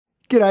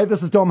G'day,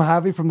 this is Dom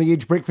Harvey from The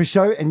Edge Breakfast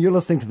Show, and you're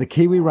listening to The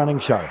Kiwi Running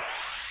Show.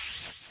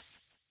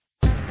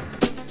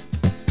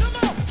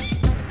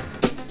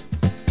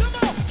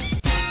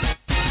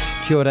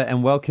 Kia ora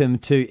and welcome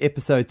to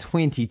episode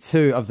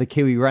 22 of the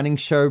Kiwi Running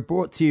Show,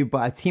 brought to you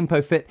by Tempo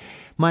Fit.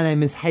 My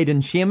name is Hayden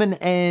Sherman,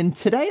 and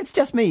today it's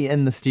just me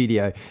in the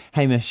studio.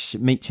 Hamish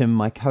Meacham,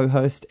 my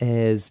co-host,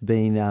 has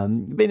been a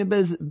bit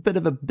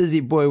of a busy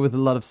boy with a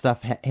lot of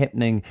stuff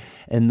happening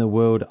in the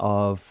world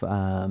of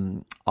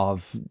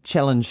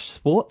challenge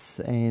sports,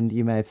 and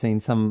you may have seen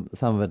some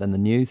of it in the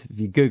news. If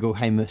you Google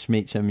Hamish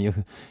Meacham,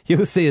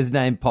 you'll see his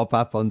name pop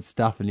up on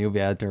stuff, and you'll be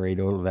able to read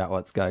all about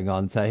what's going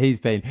on. So he's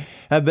been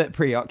a bit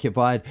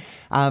preoccupied.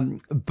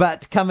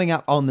 But coming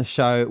up on the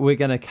show, we're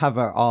going to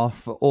cover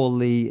off all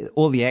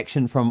the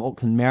action from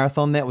Auckland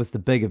Marathon. That was the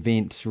big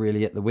event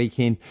really at the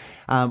weekend.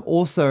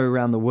 Also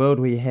around the world,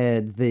 we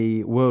had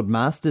the World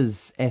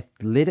Masters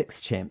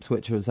Athletics Champs,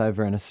 which was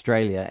over in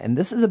Australia. And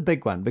this is a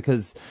big one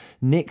because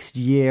next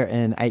year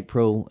in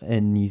April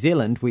in New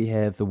Zealand, we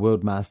have the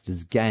World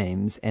Masters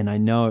Games. And I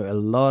know a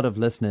lot of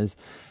listeners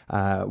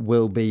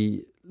will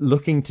be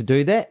looking to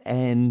do that,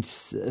 and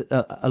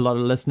a lot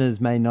of listeners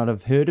may not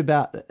have heard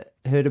about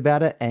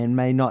it and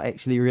may not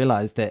actually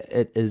realize that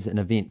it is an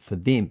event for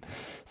them.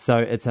 So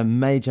it's a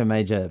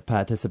major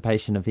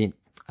participation event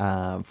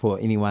for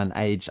anyone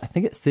aged, I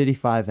think it's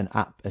 35 and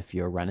up if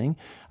you're running.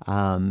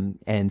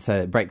 And so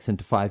it breaks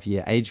into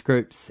 5-year age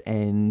groups,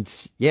 and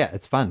yeah,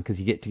 it's fun because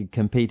you get to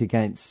compete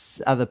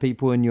against other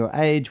people in your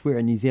age. We're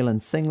a New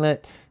Zealand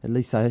singlet, at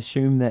least I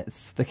assume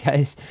that's the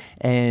case,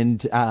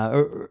 and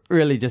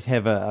really just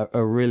have a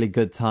really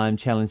good time,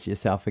 challenge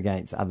yourself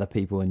against other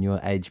people in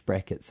your age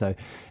bracket. So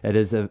it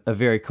is a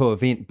very cool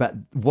event. But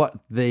what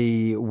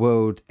the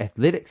World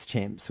Athletics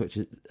Champs, which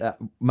is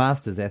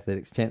Masters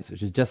Athletics Champs,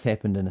 which has just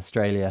happened in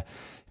Australia,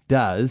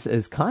 does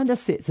is kind of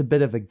sets a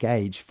bit of a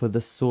gauge for the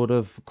sort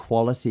of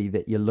quality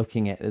that you're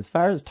looking at as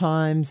far as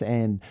times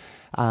and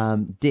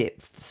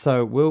depth.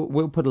 So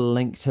we'll put a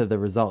link to the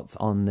results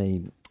on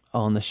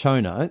the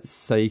show notes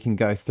so you can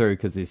go through,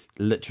 because there's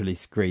literally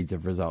screeds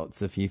of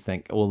results if you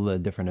think all the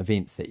different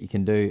events that you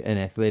can do in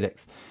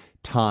athletics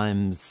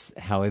times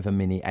however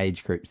many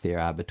age groups there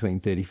are between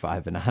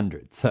 35 and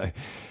 100. So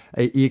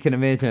you can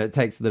imagine it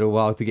takes a little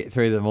while to get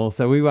through them all.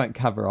 So we won't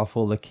cover off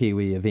all the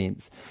Kiwi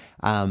events.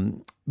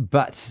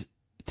 But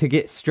to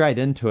get straight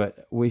into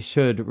it, we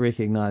should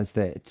recognise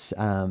that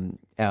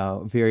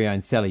our very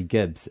own Sally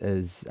Gibbs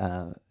has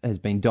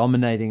been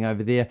dominating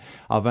over there.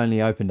 I've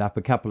only opened up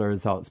a couple of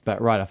results,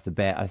 but right off the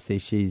bat, I see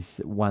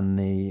she's won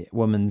the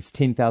women's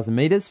 10,000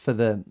 metres for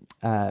the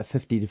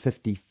 50 to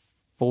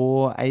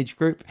 54 age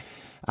group.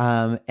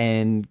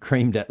 And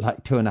creamed it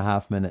like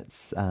 2.5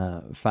 minutes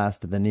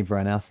faster than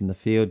everyone else in the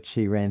field.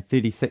 She ran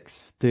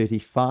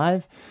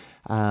 36:35.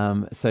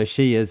 So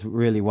she is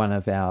really one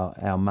of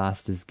our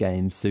Masters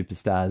Games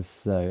superstars.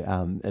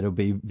 So it'll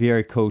be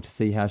very cool to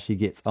see how she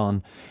gets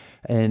on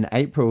in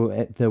April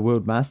at the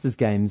World Masters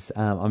Games.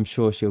 I'm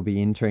sure she'll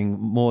be entering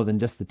more than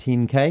just the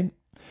 10K.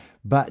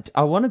 But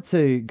I wanted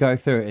to go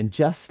through and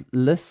just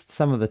list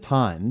some of the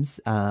times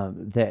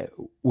that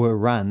were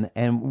run,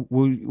 and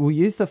we'll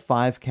use the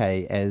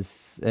 5K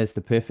as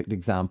the perfect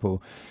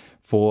example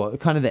for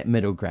kind of that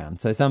middle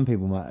ground. So some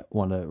people might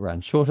want to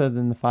run shorter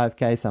than the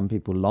 5K, some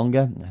people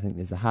longer. I think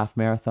there's a half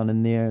marathon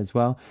in there as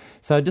well.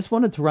 So I just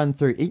wanted to run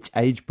through each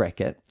age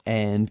bracket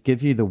and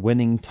give you the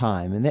winning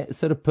time, and that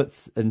sort of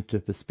puts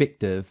into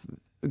perspective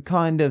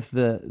kind of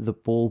the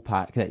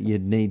ballpark that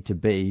you'd need to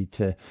be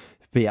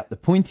up the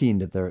pointy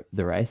end of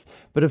the race.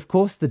 But of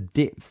course the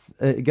depth,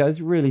 it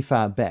goes really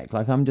far back.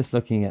 Like I'm just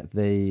looking at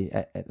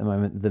the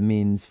moment the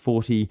men's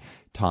 40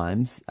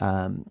 times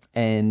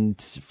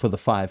and for the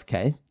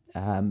 5K,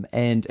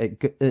 and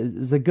it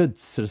is a good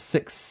sort of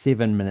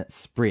 6-7 minute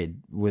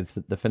spread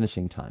with the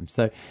finishing time.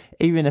 So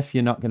even if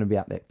you're not going to be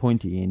up that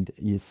pointy end,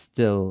 you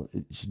still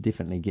should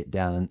definitely get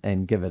down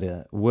and give it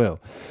a whirl.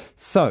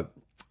 So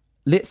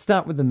let's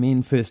start with the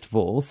men first of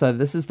all. So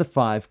this is the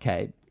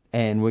 5K.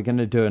 And we're going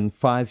to do in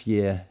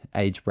 5-year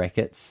age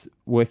brackets,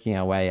 working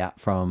our way up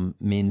from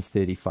men's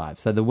 35.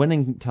 So the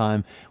winning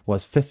time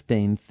was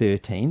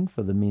 15:13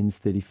 for the men's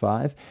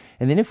 35.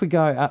 And then if we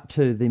go up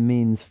to the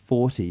men's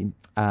 40,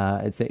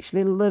 it's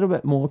actually a little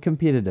bit more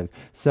competitive.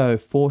 So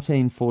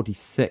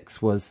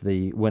 14:46 was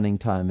the winning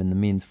time in the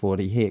men's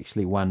 40. He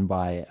actually won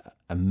by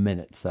a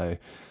minute. So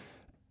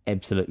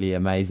absolutely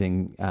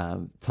amazing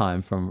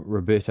time from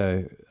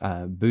Roberto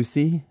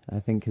Busi,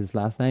 I think his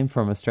last name,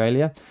 from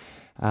Australia.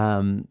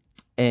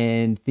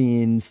 And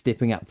then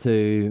stepping up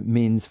to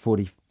men's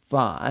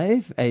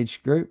 45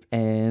 age group,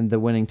 and the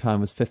winning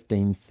time was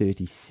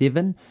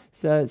 15:37.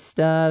 So it's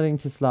starting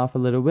to slow up a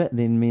little bit.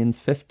 Then men's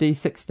 50,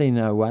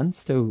 16:01,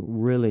 still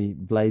really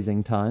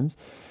blazing times.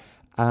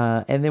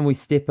 And then we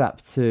step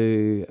up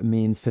to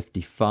men's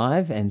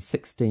 55, and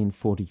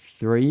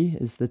 16:43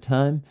 is the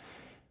time.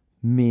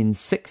 Men's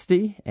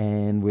 60,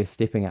 and we're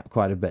stepping up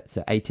quite a bit,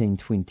 so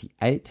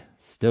 18:28,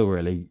 still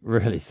really,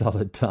 really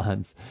solid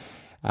times.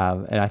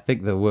 And I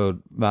think the World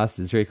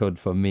Masters record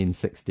for men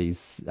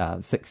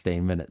 60s,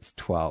 16 minutes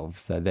 12.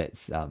 So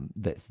that's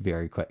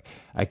very quick.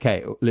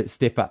 Okay, let's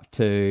step up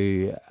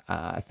to,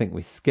 I think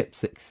we skip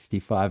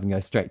 65 and go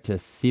straight to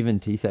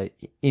 70. So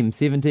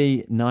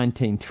M70,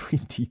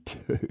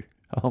 1922.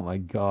 Oh my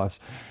gosh.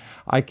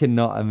 I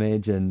cannot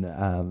imagine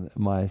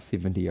my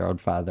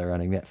 70-year-old father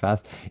running that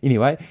fast.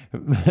 Anyway,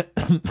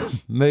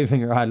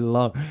 moving right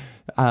along.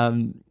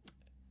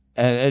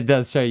 And it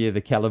does show you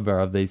the caliber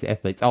of these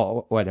athletes.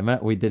 Oh, wait a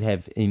minute. We did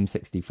have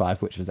M65,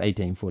 which was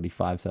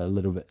 18:45, so a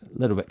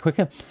little bit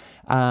quicker.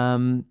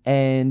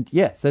 And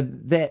yeah, so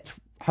that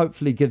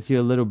hopefully gives you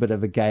a little bit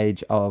of a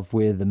gauge of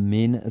where the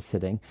men are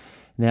sitting.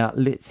 Now,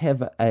 let's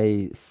have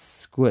a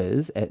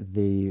squiz at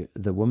the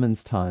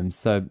women's times.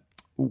 So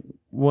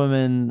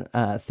women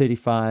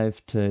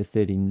 35 to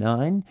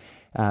 39,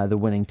 the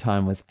winning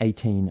time was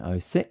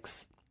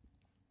 18:06.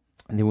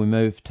 And then we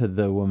move to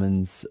the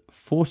women's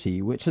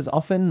 40, which is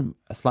often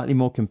slightly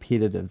more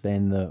competitive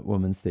than the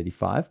women's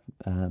 35,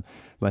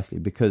 mostly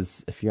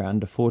because if you're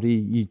under 40,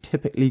 you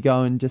typically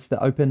go in just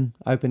the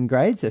open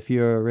grades if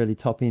you're a really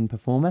top-end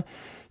performer.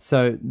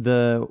 So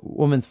the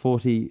women's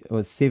 40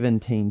 was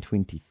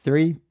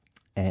 17:23,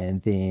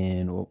 and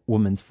then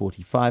women's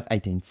 45,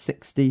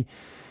 18:60.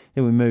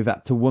 Then we move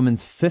up to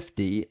women's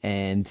 50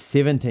 and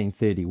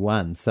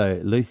 17:31. So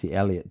Lucy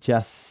Elliott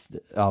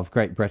of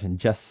Great Britain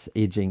just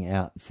edging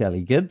out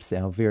Sally Gibbs,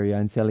 our very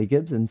own Sally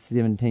Gibbs, in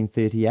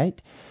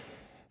 17:38.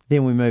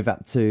 Then we move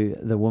up to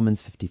the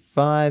women's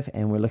 55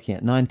 and we're looking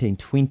at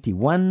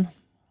 19:21.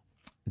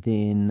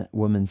 Then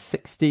women's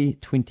 60,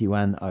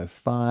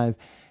 21:05.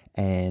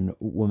 And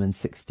women's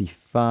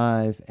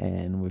 65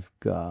 and we've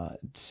got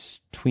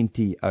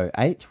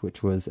 20:08,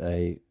 which was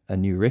a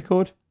new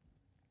record.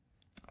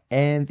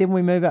 And then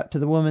we move up to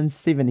the women's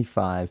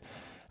 75,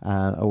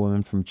 a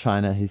woman from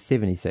China who's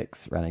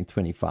 76, running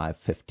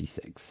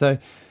 25:56. So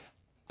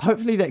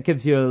hopefully that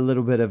gives you a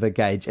little bit of a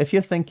gauge. If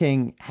you're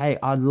thinking, hey,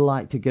 I'd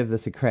like to give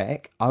this a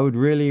crack, I would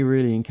really,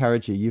 really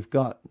encourage you. You've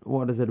got,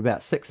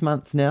 about 6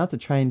 months now to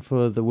train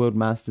for the World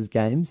Masters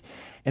Games.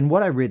 And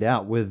what I read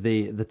out were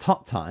the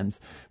top times.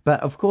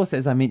 But of course,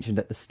 as I mentioned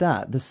at the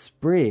start, the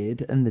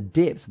spread and the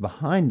depth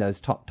behind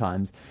those top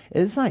times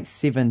is like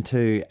 7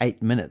 to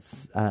 8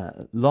 minutes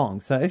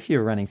long. So if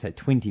you're running, say,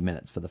 20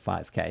 minutes for the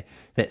 5K,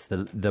 that's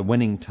the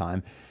winning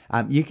time.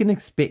 You can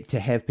expect to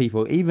have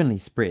people evenly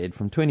spread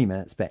from 20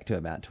 minutes back to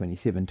about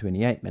 27,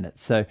 28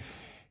 minutes. So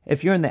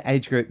if you're in that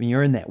age group and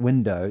you're in that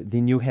window,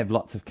 then you'll have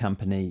lots of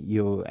company.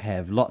 You'll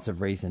have lots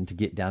of reason to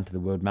get down to the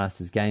World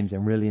Masters Games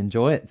and really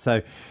enjoy it.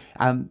 So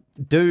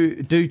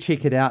do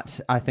check it out.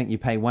 I think you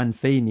pay one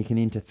fee and you can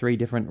enter 3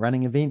 different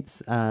running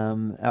events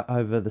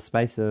over the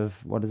space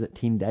of,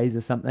 10 days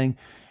or something.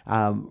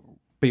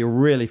 Be a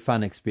really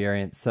fun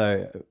experience.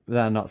 So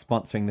they're not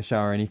sponsoring the show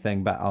or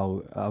anything, but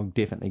I'll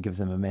definitely give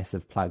them a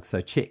massive plug. So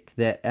check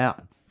that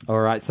out.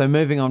 All right, so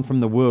moving on from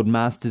the World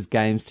Masters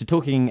Games to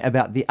talking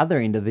about the other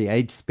end of the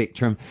age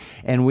spectrum,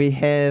 and we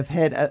have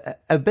had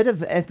a bit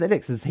of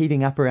athletics is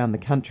heating up around the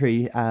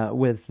country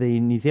with the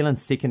New Zealand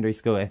Secondary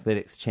School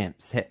Athletics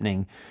Champs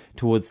happening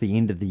towards the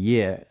end of the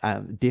year.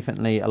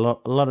 Definitely a lot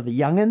of the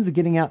young'uns are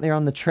getting out there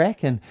on the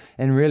track and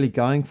really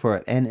going for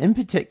it, and in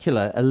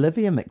particular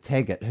Olivia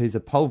McTaggart, who's a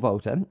pole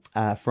vaulter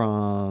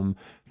from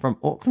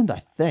Auckland,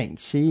 I think.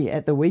 She,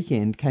 at the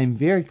weekend, came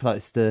very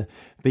close to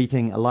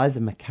beating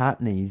Eliza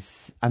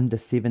McCartney's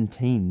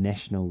under-17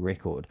 national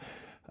record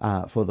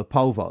for the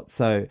pole vault.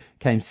 So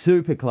came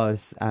super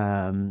close,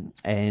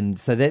 and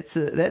so that's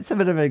a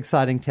bit of an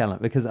exciting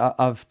talent, because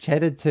I've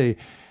chatted to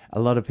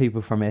a lot of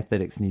people from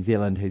Athletics New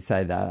Zealand who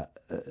say they're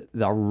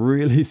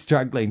really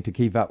struggling to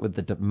keep up with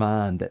the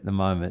demand at the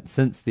moment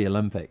since the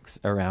Olympics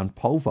around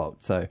pole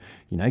vault. So,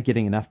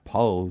 getting enough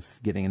poles,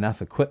 getting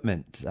enough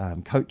equipment,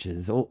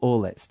 coaches,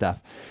 all that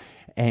stuff.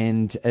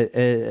 And it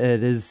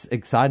is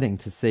exciting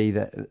to see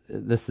that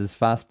this is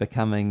fast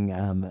becoming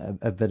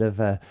a bit of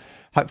a,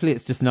 hopefully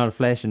it's just not a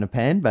flash in a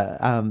pan, but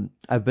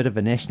a bit of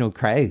a national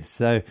craze.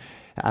 So,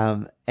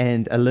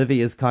 and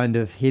Olivia is kind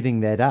of heading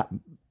that up.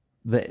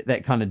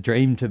 That kind of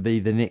dream to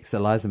be the next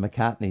Eliza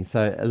McCartney.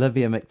 So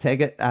Olivia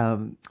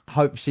McTaggart,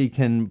 hope she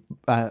can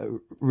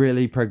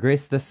really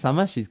progress this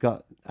summer. She's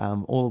got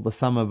all the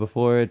summer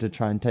before her to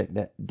try and take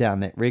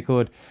down that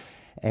record,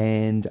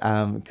 and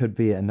could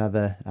be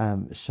another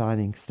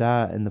shining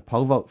star in the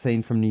pole vault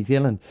scene from New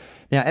Zealand.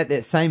 Now, at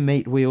that same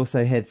meet, we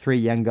also had 3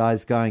 young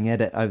guys going at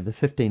it over the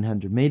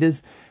 1,500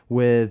 metres,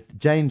 with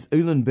James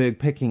Uhlenberg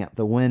picking up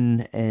the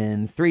win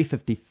in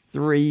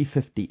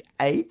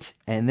 3:53.58,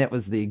 and that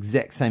was the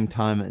exact same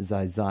time as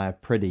Isaiah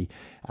Priddy.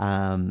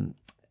 And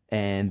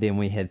then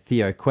we had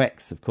Theo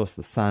Quacks, of course,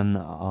 the son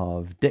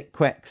of Dick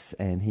Quacks,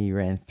 and he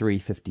ran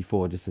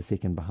 3:54, just a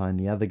second behind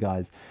the other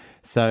guys.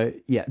 So,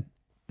 yeah,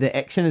 the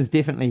action is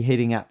definitely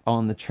heating up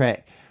on the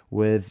track,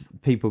 with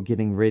people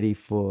getting ready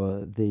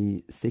for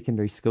the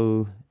secondary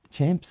school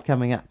champs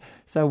coming up.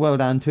 So well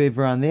done to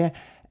everyone there.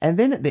 And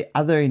then at the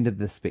other end of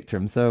the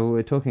spectrum, so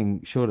we're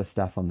talking shorter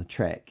stuff on the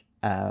track,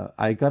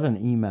 I got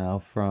an email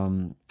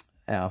from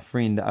our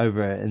friend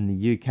over in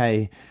the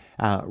UK,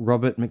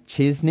 Robert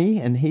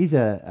McChesney, and he's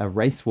a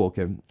race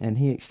walker, and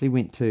he actually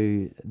went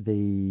to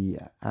the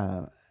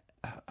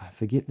I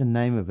forget the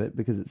name of it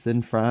because it's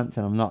in France,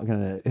 and I'm not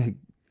going to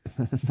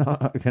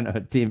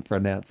attempt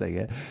pronouncing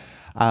it.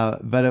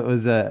 But it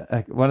was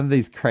one of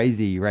these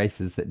crazy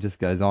races that just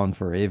goes on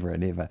forever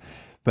and ever.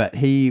 But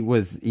he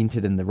was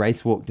entered in the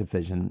race walk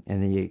division,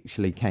 and he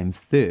actually came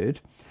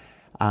third.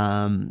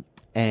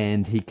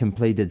 And he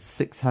completed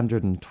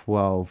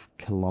 612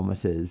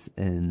 kilometers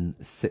in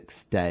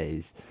 6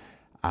 days,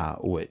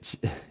 which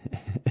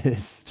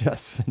is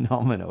just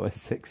phenomenal. A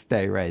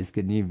 6-day race.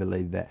 Can you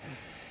believe that?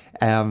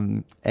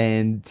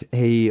 And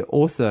he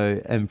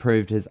also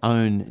improved his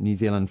own New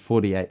Zealand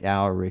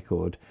 48-hour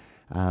record,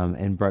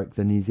 and broke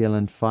the New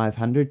Zealand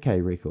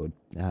 500k record.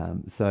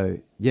 So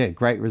yeah,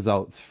 great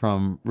results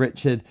from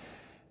Richard.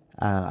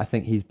 I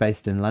think he's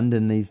based in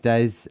London these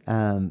days,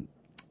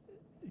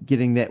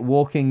 getting that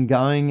walking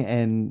going.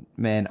 And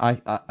man,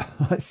 I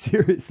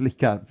seriously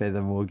can't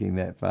fathom walking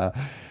that far,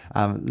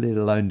 let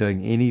alone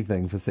doing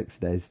anything for 6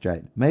 days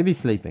straight. Maybe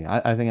sleeping.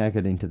 I think I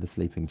could enter the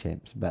sleeping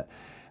champs, but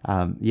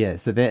yeah,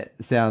 so that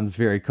sounds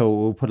very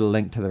cool. We'll put a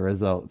link to the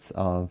results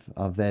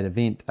of that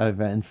event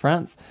over in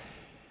France.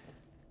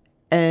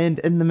 And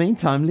in the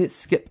meantime, let's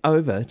skip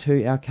over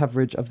to our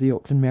coverage of the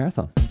Auckland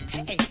Marathon.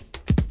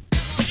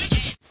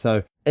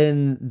 So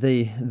in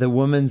the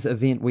women's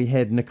event, we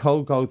had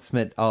Nicole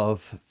Goldsmith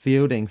of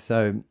fielding.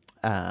 So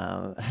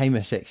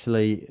Hamish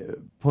actually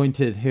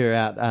pointed her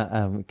out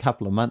a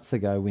couple of months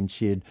ago when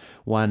she had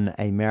won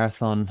a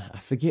marathon. I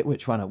forget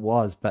which one it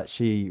was, but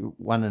she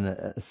won in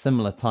a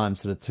similar time,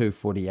 sort of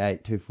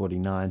 2:48,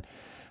 2:49,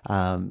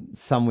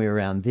 somewhere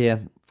around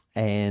there.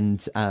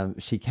 And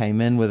she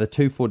came in with a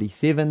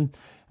 2:47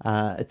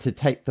 to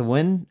take the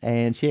win,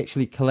 and she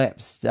actually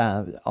collapsed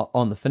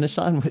on the finish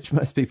line, which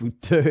most people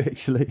do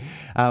actually.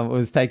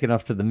 Was taken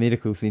off to the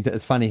medical centre.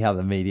 It's funny how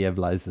the media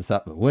blows this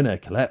up. The winner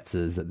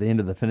collapses at the end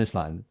of the finish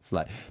line. It's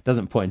like,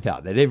 doesn't point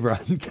out that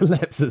everyone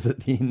collapses at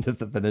the end of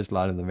the finish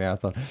line of the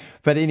marathon.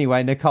 But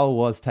anyway, Nicole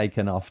was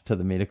taken off to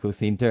the medical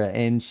centre,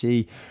 and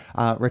she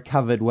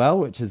recovered well,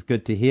 which is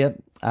good to hear.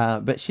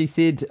 But she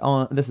said,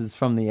 this is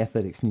from the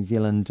Athletics New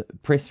Zealand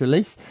press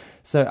release,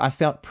 so I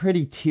felt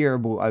pretty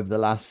terrible over the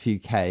last few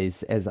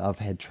Ks as I've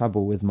had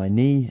trouble with my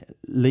knee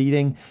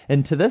leading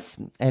into this,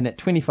 and at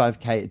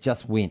 25k it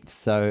just went,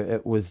 so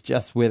it was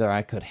just whether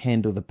I could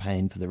handle the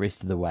pain for the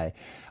rest of the way.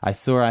 I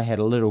saw I had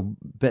a little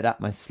bit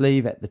up my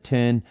sleeve at the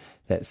turn.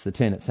 That's the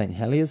turn at St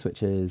Heliers,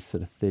 which is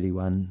sort of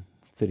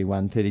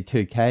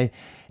 32k,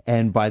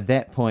 and by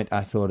that point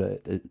I thought,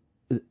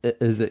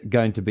 is it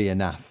going to be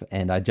enough?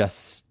 And I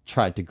just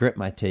tried to grit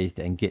my teeth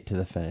and get to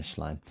the finish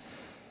line.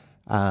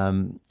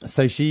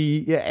 So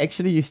she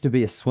actually used to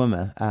be a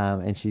swimmer,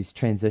 and she's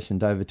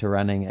transitioned over to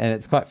running. And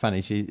it's quite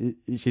funny.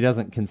 She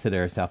doesn't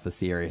consider herself a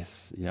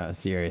serious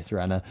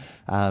runner,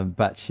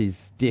 but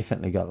she's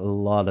definitely got a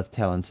lot of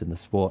talent in the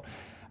sport.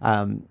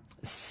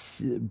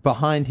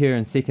 Behind her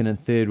in second and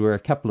third were a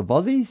couple of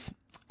Aussies,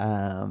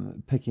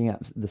 picking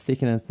up the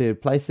second and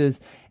third places,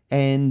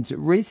 and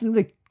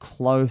reasonably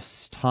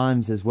close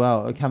times as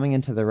well. Coming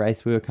into the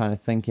race, we were kind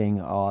of thinking,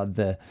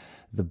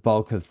 the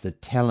bulk of the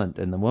talent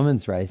in the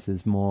women's race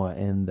is more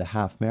in the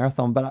half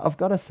marathon. But I've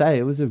got to say,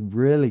 it was a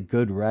really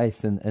good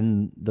race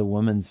in the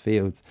women's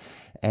fields,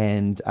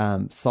 and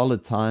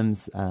solid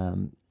times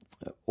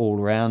all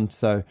around.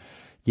 So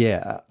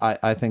yeah,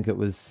 I think it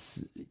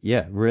was,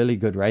 really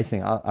good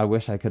racing. I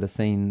wish I could have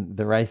seen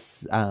the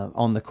race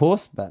on the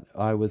course, but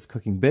I was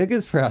cooking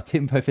burgers for our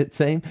Tempo Fit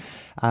team.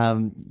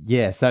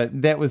 So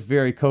that was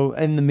very cool.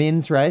 In the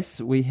men's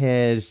race, we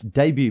had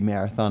debut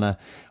marathoner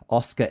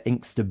Oscar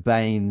Inkster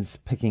Baines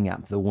picking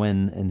up the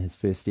win in his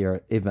first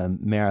ever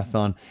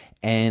marathon,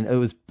 and it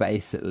was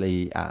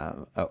basically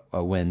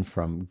a win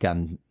from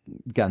gun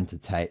to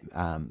tape.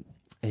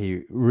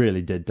 He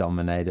really did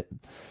dominate it.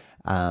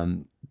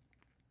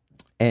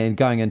 And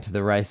going into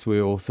the race, we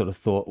all sort of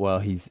thought, well,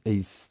 he's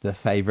the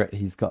favourite.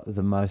 He's got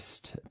the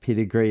most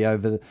pedigree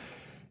over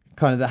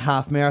kind of the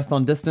half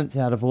marathon distance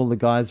out of all the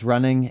guys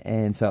running,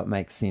 and so it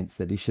makes sense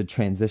that he should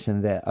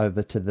transition that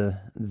over to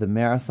the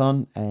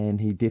marathon,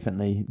 and he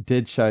definitely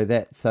did show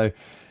that. So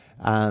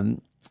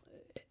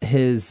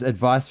his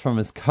advice from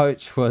his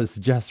coach was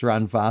just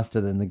run faster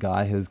than the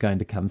guy who was going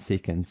to come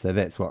second. So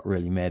that's what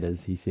really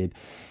matters, he said.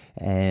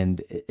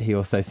 And he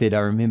also said, I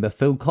remember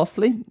Phil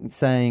Costley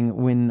saying,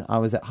 when I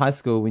was at high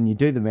school, when you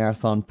do the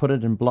marathon, put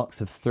it in blocks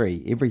of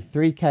 3. Every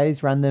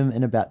 3Ks, run them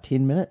in about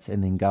 10 minutes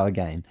and then go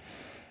again.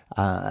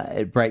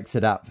 It breaks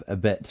it up a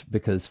bit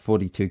because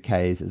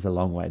 42Ks is a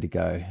long way to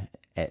go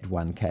at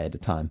 1K at a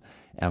time.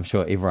 And I'm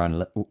sure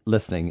everyone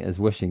listening is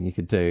wishing you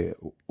could do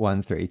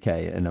 1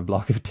 3K in a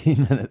block of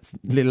 10 minutes,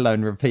 let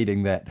alone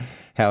repeating that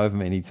however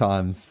many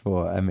times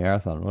for a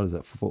marathon. What is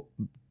it,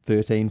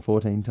 13,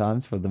 14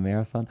 times for the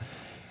marathon?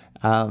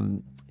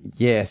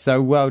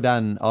 So well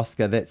done,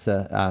 Oscar. That's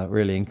a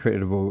really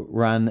incredible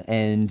run.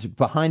 And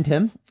behind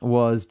him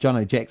was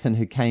Jono Jackson,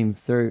 who came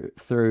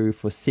through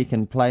for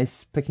second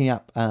place, picking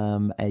up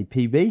a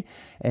PB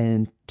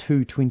and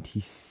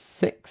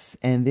 2:26,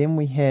 and then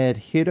we had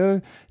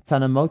Hiro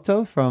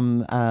Tanamoto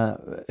from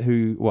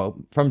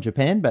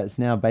Japan, but it's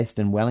now based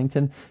in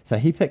Wellington. So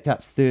he picked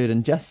up third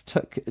and just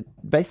took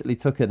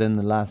it in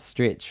the last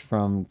stretch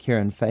from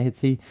Kieran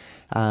Fahety,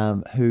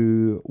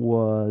 who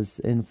was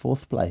in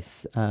fourth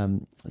place.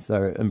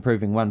 So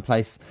improving one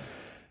place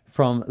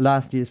from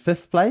last year's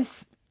fifth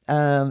place.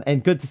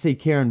 And good to see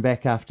Kieran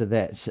back after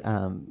that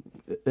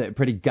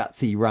pretty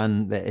gutsy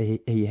run that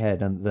he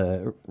had in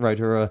the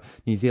Rotorua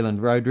New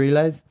Zealand Road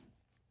Relays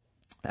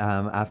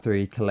after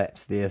he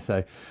collapsed there.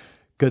 So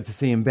good to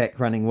see him back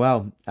running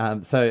well.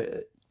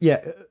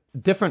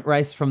 Different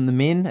race from the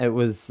men. It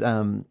was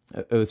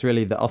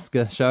really the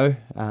Oscar show,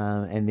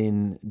 and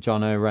then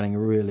Jono running a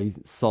really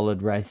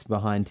solid race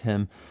behind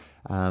him,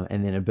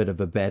 and then a bit of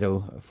a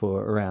battle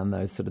for around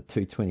those sort of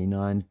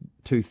 2:29,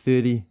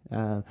 2:30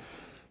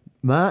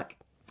 mark.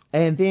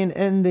 And then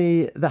in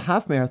the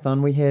half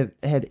marathon, we had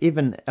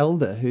Evan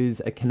Elder, who's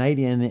a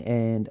Canadian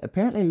and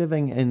apparently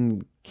living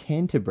in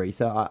Canterbury.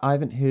 So I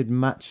haven't heard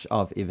much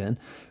of Evan,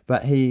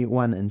 but he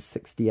won in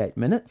 68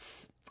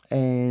 minutes.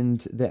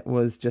 And that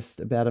was just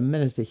about a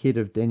minute ahead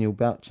of Daniel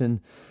Bouchin.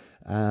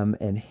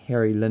 And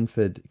Harry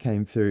Linford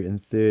came through in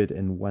third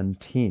in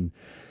 1:10.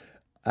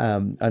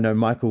 I know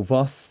Michael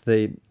Voss,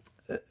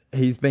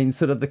 he's been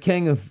sort of the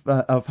king of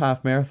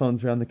half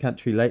marathons around the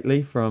country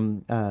lately,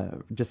 from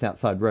just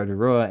outside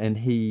Rotorua, and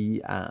he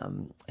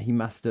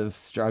must have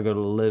struggled a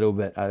little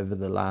bit over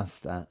the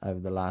last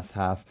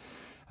half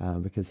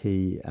because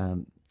he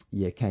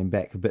came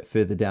back a bit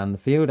further down the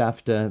field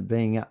after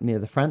being up near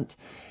the front.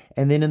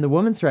 And then in the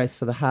women's race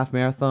for the half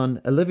marathon,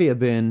 Olivia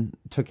Byrne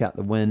took out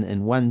the win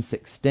in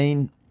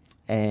 1:16.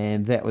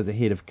 And that was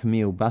ahead of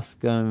Camille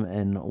Buscombe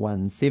in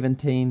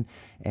 1:17,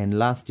 and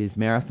last year's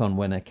marathon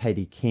winner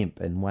Katie Kemp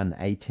in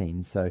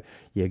 1:18. So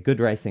yeah, good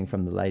racing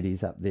from the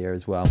ladies up there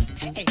as well.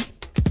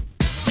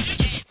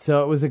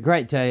 So it was a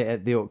great day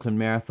at the Auckland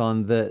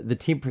Marathon. The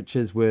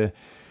temperatures were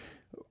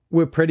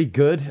pretty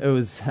good. It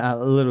was a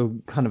little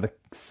kind of a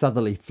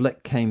southerly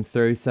flick came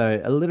through,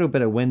 so a little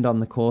bit of wind on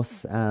the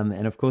course,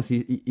 and of course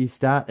you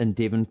start in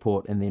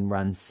Devonport and then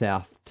run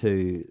south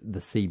to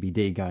the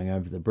CBD going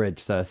over the bridge,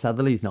 so a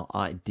southerly's not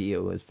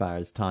ideal as far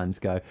as times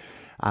go,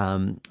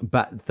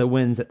 but the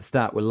winds at the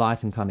start were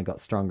light and kind of got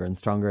stronger and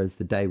stronger as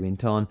the day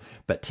went on,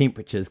 but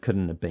temperatures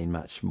couldn't have been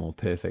much more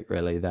perfect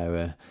really. They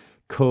were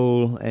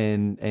cool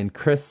and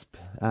crisp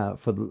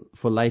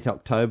for late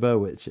October,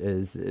 which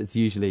is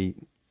usually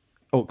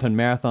Auckland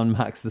Marathon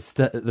marks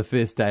the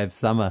first day of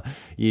summer,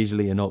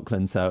 usually in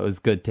Auckland, so it was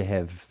good to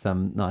have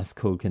some nice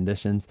cool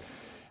conditions.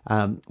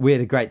 We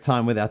had a great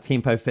time with our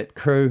Tempo Fit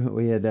crew.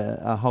 We had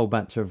a whole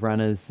bunch of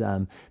runners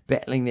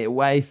battling their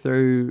way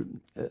through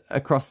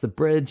across the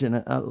bridge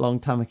and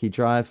along Tamaki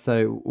Drive,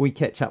 so we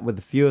catch up with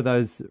a few of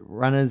those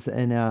runners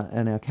in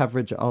our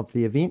coverage of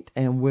the event,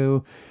 and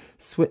we'll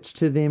switch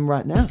to them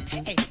right now.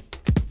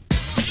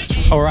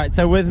 All right,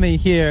 so with me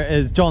here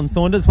is John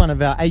Saunders, one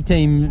of our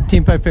A-Team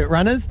Tempo Fit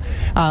runners.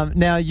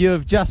 Now,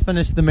 you've just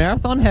finished the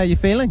marathon. How are you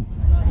feeling?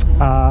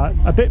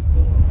 A bit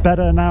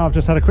better now. I've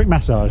just had a quick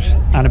massage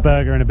and a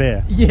burger and a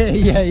beer.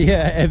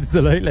 Yeah,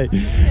 absolutely.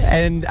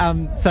 And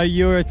so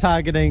you were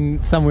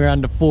targeting somewhere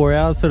under 4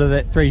 hours, sort of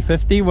that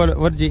 3:50.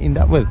 What did you end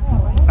up with?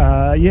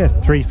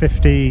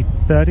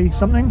 3:50:30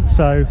 something,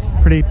 so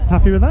pretty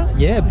happy with that.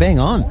 Yeah, bang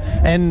on.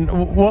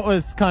 And what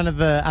was kind of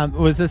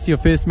was this your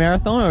first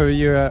marathon, or are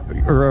you a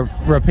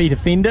repeat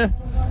offender?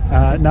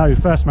 No,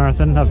 first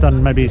marathon. I've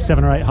done maybe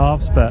 7 or 8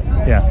 halves, but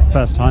yeah,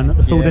 first time at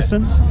the full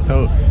distance.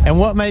 Cool. And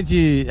what made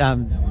you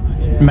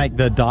make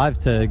the dive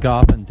to go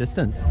up in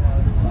distance?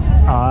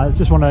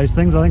 Just one of those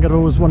things. I think I'd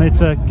always wanted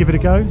to give it a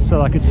go,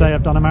 so I could say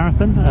I've done a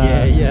marathon.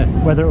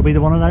 Whether it'll be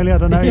the one and only, I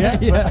don't know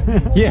yet.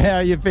 Yeah. How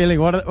are you feeling?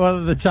 What are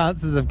the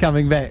chances of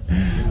coming back?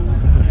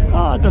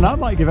 I don't know. I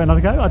might give it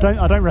another go. I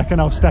don't reckon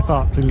I'll step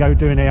up and go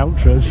do any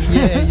ultras.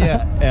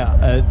 Yeah.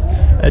 It's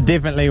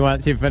definitely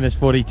once you finish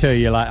 42,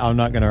 you're like, I'm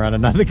not going to run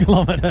another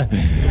kilometre.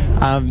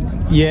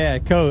 Yeah,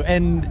 cool.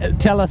 And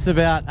tell us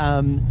about.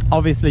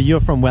 Obviously, you're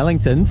from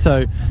Wellington,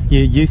 so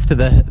you're used to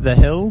the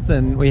hills,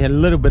 and we had a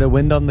little bit of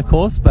wind on the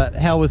course. But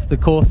how was the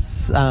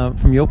course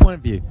from your point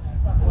of view?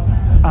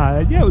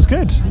 It was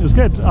good.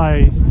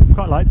 I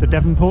quite liked the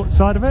Devonport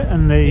side of it,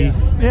 and the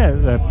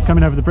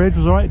coming over the bridge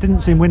was alright. It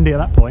didn't seem windy at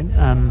that point.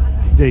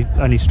 They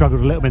only struggled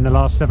a little bit in the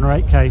last 7 or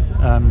 8k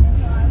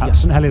at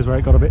St Heliers, where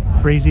it got a bit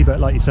breezy, but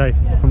like you say,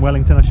 from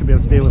Wellington I should be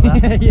able to deal with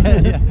that.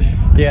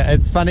 Yeah,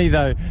 it's funny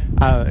though,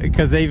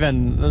 because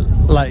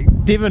even like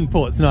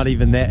Devonport's not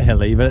even that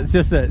hilly, but it's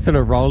just that sort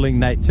of rolling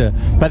nature.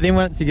 But then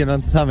once you get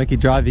onto Tamaki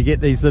Drive, you get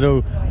these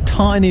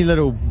tiny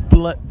little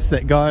blips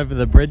that go over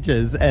the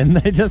bridges, and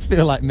they just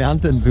feel like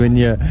mountains when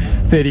you're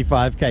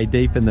 35k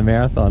deep in the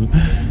marathon.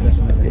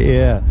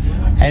 Yeah.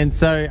 And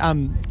so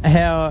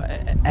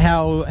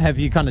how have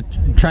you kind of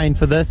trained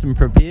for this and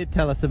prepared?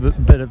 Tell us a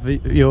bit of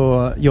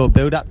your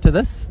build up to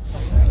this.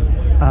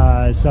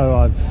 So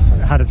I've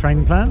had a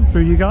training plan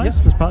through you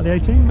guys as part of the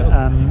A-team,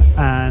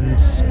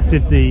 and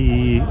did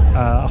the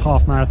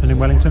half marathon in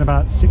Wellington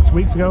about 6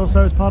 weeks ago or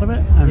so as part of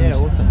it. And Yeah,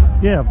 awesome.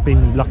 yeah, I've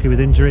been lucky with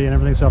injury and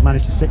everything, so I've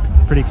managed to stick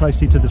pretty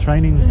closely to the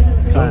training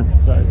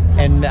plan. So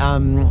And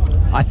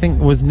I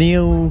think, was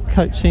Neil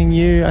coaching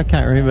you? I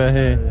can't remember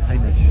who.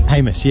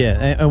 Hamish,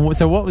 yeah. And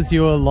so what was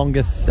your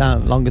longest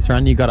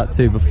run you got up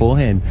to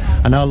beforehand?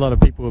 I know a lot of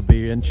people would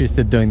be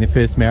interested doing their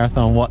first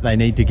marathon, what they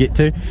need to get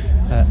to.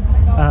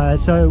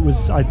 So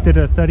I did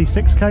a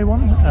 36k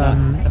one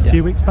Nice. a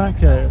few weeks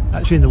back,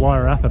 actually in the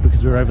Wairarapa,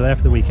 because we were over there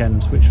for the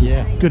weekend, which was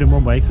good in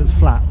one way because it's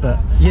flat, but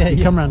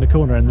you come around the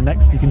corner and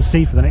you can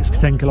see for the next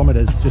 10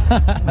 kilometres just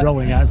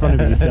rolling out in front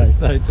of you. So. That's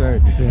so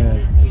true.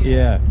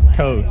 Yeah.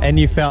 Cool. And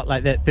you felt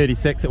like that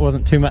 36, it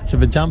wasn't too much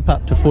of a jump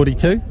up to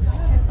 42?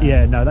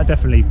 Yeah, no, that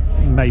definitely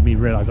made me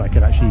realise I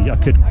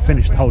could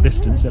finish the whole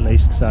distance at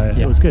least, so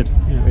it was good.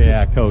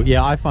 Yeah, cool.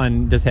 Yeah, I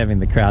find just having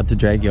the crowd to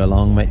drag you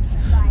along makes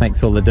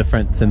all the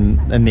difference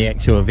in the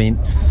actual event.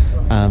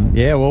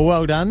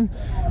 Well done.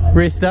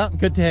 Rest up.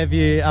 Good to have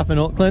you up in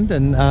Auckland,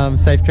 and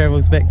safe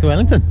travels back to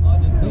Wellington.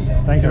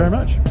 Thank you very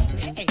much.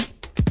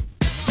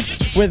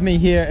 With me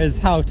here is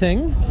Hao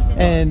Ting,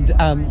 and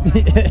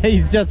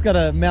he's just got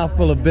a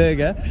mouthful of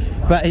burger,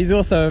 but he's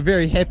also a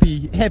very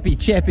happy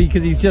chappy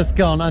because he's just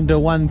gone under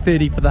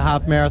 1:30 for the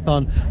half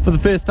marathon for the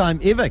first time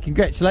ever.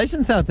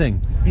 Congratulations, Hao Ting.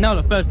 Not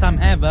the first time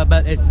ever,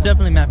 but it's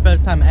definitely my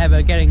first time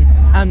ever getting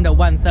under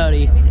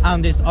 1:30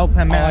 on this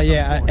Auckland marathon. Oh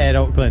yeah, at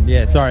Auckland.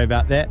 Yeah, sorry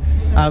about that.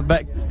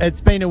 But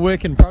it's been a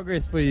work in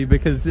progress for you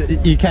because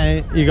you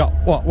got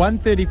what,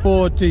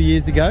 1:34 2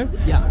 years ago.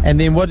 Yeah. And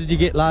then what did you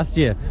get last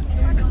year?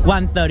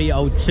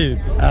 1:30.02.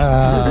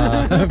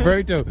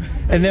 Brutal.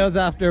 And that was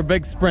after a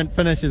big sprint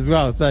finish as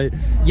well. So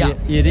Yeah.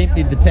 you'd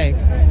emptied the tank.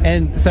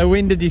 And so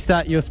when did you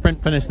start your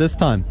sprint finish this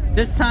time?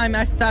 This time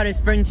I started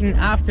sprinting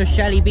after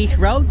Shelley Beach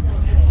Road,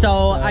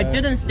 so I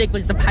didn't stick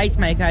with the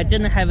pacemaker. I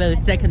didn't have a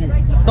second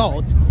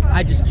thought.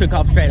 I just took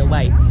off straight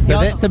away. So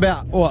that's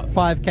about, what,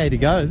 5k to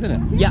go, isn't it?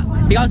 Yeah,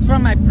 because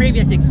from my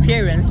previous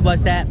experience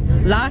was that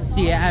last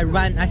year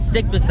I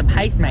stick with the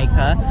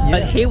pacemaker,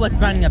 but he was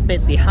running a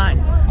bit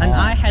behind, and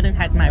I hadn't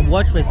had my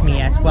watch with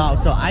me as well,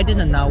 so I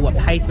didn't know what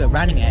pace we're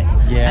running at.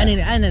 Yeah. And it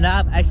ended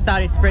up I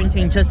started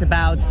sprinting just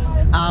about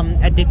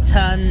at the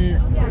turn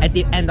at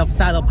the end of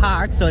Silo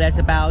Park, so that's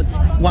about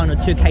 1 or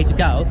 2k to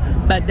go.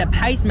 But the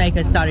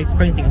pacemaker started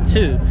sprinting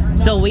too,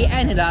 so we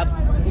ended up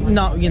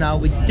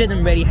we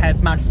didn't really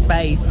have much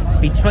space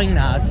between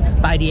us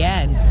by the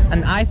end,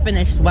 and I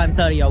finished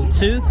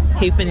 1:30.02.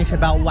 He finished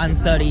about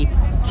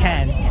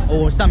 1:30.10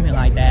 or something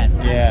like that.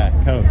 Yeah,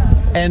 cool.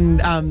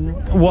 And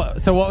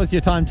what was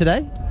your time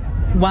today?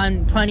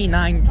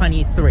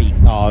 1:29.23.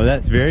 Oh,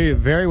 that's very,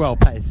 very well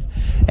paced.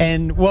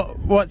 And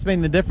what's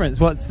been the difference?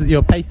 What's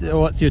your pace?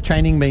 What's your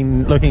training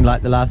been looking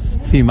like the last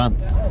few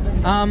months?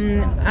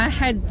 I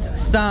had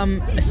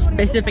some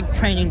specific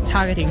training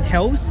targeting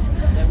hills,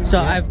 so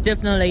I've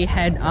definitely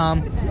had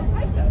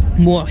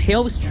more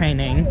hills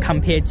training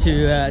compared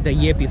to the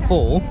year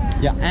before.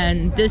 Yeah.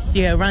 And this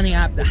year, running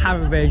up the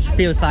Harbour Bridge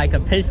feels like a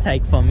piss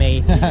take for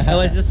me. It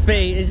was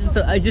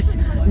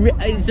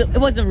it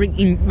was a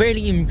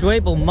really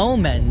enjoyable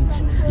moment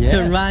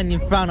to run in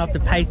front of the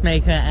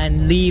pacemaker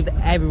and leave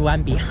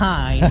everyone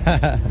behind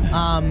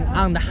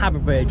on the Harbour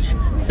Bridge,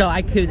 so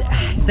I could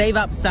save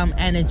up some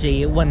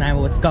energy when I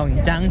was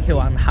going downhill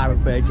on the Harbour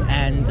Bridge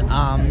and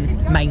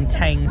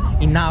maintain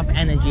enough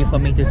energy for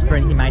me to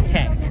sprint in my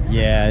tank.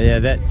 Yeah,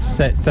 that's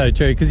so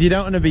true, because you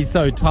don't want to be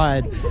so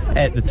tired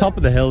at the top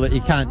of the hill that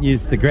you can't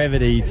use the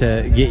gravity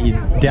to get you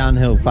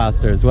downhill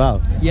faster as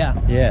well. Yeah,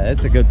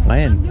 that's a good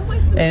plan.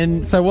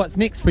 And so what's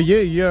next for you?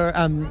 You're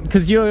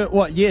because you're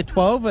what, year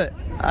 12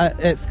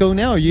 at school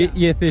now, or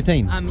year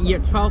 13? I'm year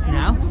 12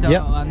 now, so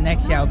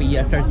next year I'll be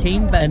year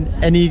 13. But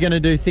and are you going to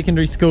do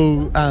secondary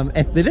school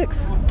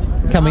athletics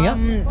coming up?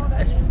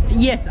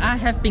 Yes, I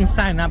have been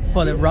signed up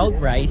for the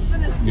road race.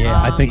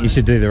 Yeah, I think you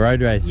should do the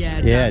road race.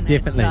 Yeah,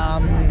 definitely.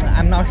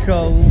 I'm not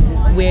sure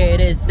where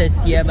it is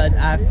this year, but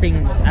I've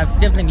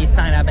definitely been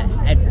signed up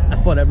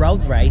for the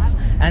road race,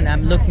 and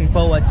I'm looking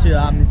forward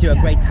to do a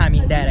great time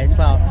in that as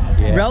well.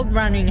 Yeah. Road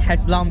running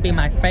has long been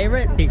my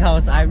favorite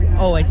because I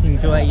always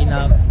enjoy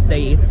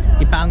the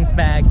bounce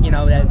back,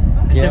 the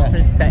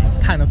difference,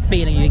 that kind of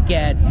feeling you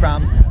get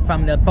from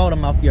the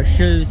bottom of your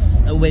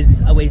shoes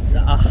with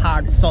a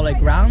hard solid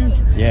ground.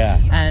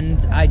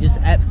 And I just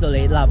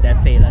absolutely love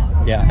that feeling.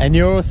 And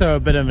you're also a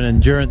bit of an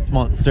endurance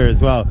monster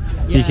as well.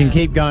 You can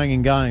keep going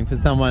and going. For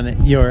someone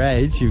at your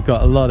age, you've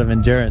got a lot of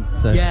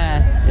endurance. So.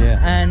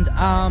 And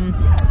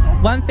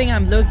one thing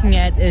I'm looking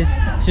at is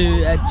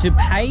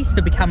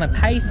to become a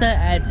pacer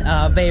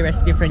at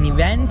various different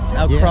events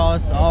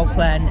across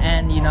Auckland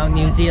and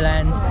New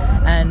Zealand.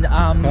 And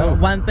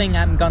one thing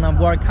I'm gonna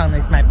work on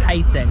is my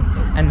pacing,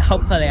 and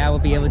hopefully I will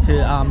be able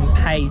to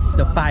pace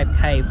the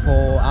 5k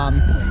for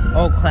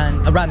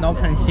around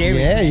Auckland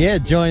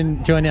series.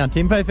 Join our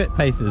Tempo Fit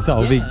Pacers.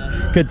 So it'll be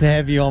good to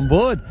have you on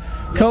board.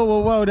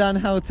 Cool. Well done,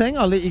 Hao Ting.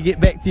 I'll let you get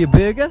back to your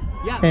burger.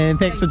 And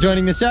thanks for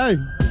joining the show.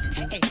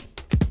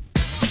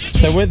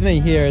 So with me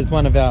here is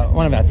one of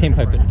our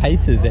Tempo Fit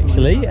pacers,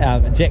 actually,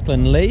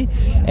 Jacqueline Lee,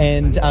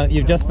 and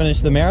you've just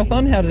finished the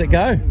marathon. How did it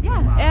go?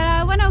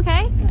 Yeah, it went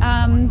okay.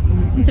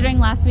 Considering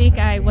last week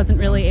I wasn't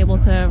really able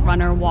to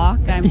run or walk,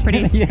 I'm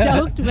pretty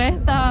stoked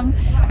with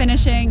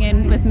finishing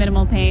and with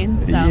minimal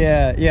pain. So.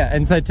 Yeah.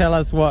 And so tell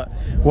us what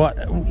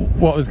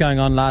was going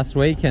on last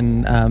week,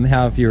 and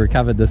how have you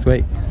recovered this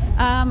week?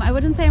 I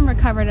wouldn't say I'm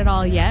recovered at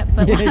all yet,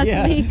 but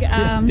last week...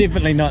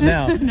 definitely not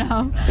now.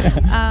 No.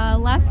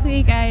 Last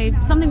week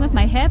something with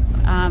my hip,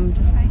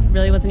 just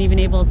really wasn't even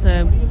able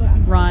to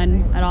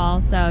run at all,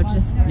 so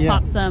just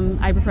popped some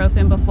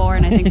ibuprofen before,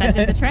 and I think that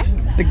did the trick.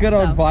 The good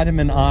old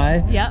vitamin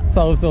I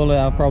solves all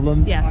our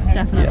problems. Yes,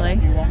 definitely.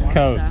 Yeah.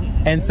 Cool.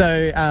 And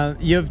so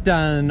you've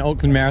done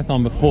Auckland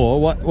Marathon before.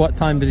 What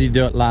time did you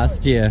do it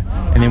last year,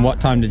 and then what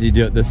time did you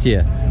do it this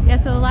year? Yeah,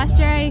 so last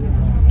year I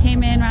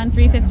came in around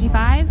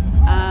 3:55,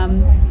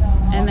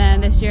 and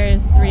then this year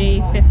is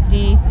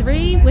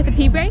 3:53 with a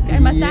pee break, I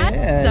must add.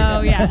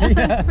 So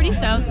pretty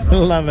stoked.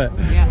 Love it.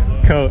 Yeah.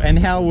 Cool. And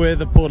how were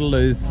the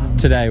Portaloos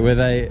today? Were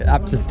they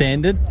up to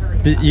standard?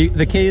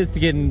 The key is to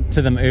get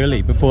into them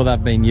early before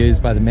they've been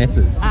used by the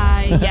masses.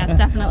 Yes,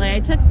 definitely.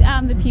 I took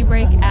the pee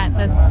break at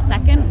the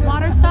second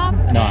water stop,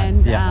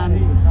 nice,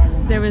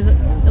 and there was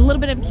a little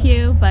bit of a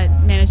queue, but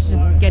managed to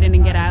just get in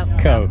and get out.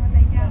 Cool.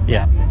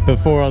 Yeah.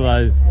 Before all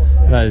those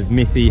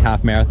messy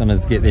half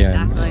marathoners get there.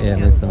 Exactly.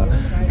 Mess them up.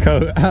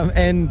 Cool.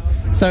 And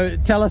so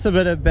tell us a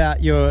bit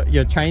about your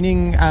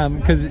training,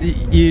 because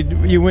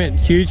you weren't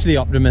hugely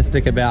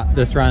optimistic about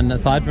this run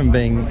aside from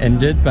being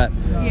injured, but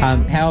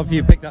how have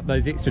you picked up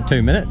those extra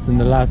 2 minutes in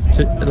the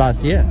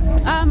last year?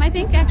 I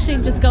think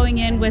actually just going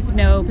in with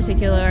no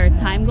particular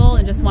time goal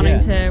and just wanting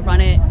to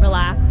run it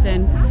relaxed,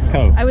 and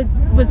cool. I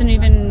wasn't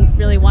even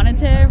really wanted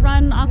to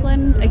run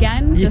Auckland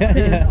again, just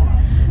because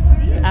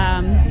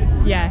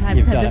I've had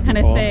this kind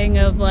of thing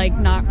of like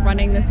not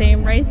running the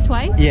same race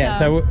twice.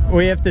 So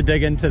we have to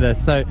dig into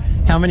this. So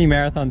how many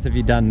marathons have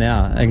you done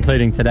now,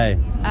 including today?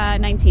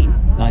 19.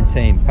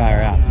 19,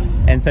 far out.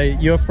 And so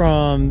you're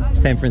from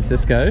San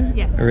Francisco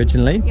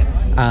originally. Yep.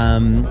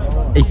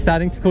 Are you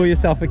starting to call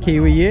yourself a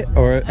Kiwi yet,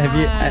 or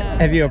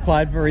have you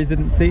applied for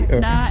residency? Or?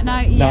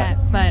 Not yet,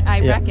 but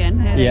I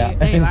reckon. There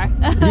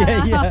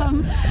you are.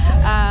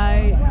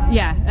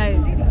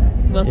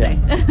 We'll see.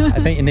 I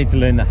think you need to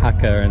learn the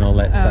haka and all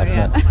that stuff.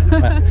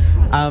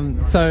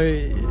 So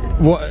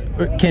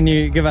what can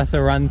you give us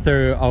a run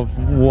through of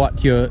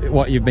what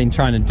you've been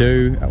trying to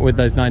do with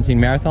those 19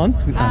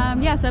 marathons? So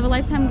I have a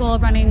lifetime goal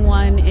of running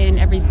one in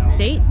every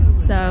state.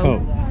 So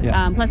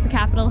plus the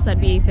capital, so that'd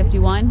be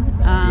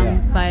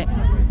 51. But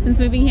since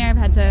moving here, I've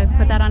had to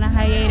put that on a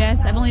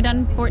hiatus. I've only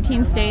done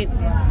 14 states,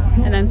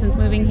 and then since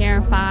moving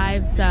here,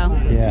 5. So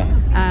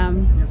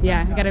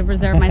I got to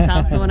reserve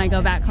myself so when I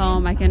go back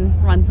home, I can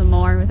run some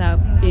more without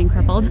being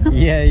crippled.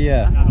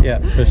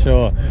 For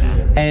sure.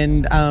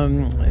 And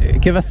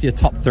give us your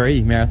top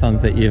 3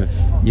 marathons that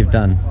you've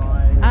done.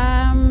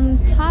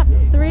 Top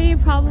 3,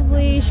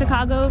 probably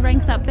Chicago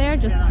ranks up there,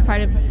 just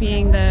part of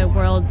being the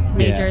world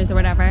majors or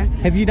whatever.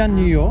 Have you done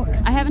New York?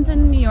 I haven't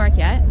done New York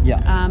yet.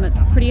 It's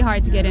pretty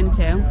hard to get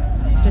into,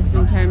 just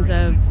in terms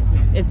of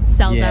it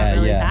sells out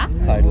really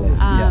fast. Totally.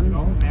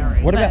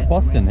 What about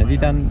Boston? Have you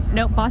done?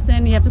 Nope,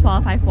 Boston you have to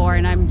qualify for,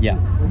 and I'm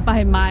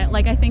by my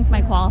I think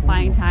my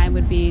qualifying time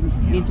would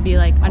need to be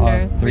like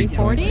under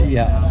 3:40.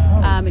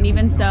 And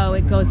even so,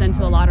 it goes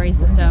into a lottery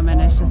system,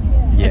 and it's just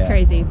it's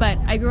crazy. But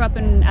I grew up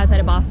outside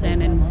of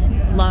Boston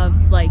and love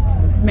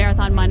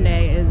Marathon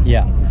Monday is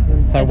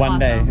So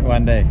one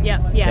awesome. day.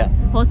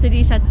 Whole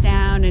city shuts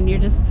down, and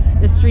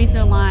the streets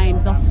are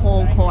lined the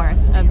whole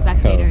course of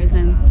spectators.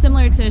 And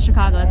similar to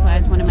Chicago, that's why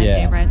it's one of my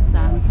favorites.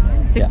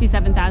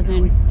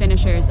 67,000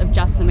 finishers of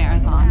just the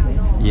marathon.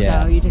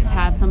 So you just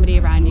have somebody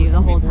around you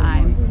the whole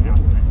time.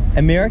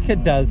 America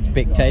does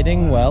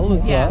spectating well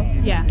as well.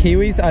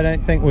 Kiwis, I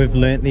don't think we've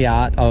learnt the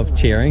art of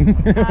cheering.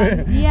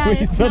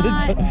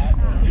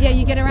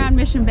 You get around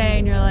Mission Bay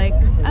and you're like,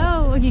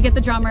 oh, you get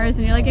the drummers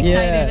and you're like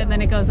excited, and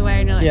then it goes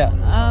away and you're like,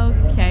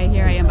 okay,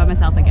 here I am by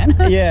myself again.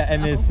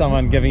 And there's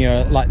someone giving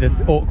you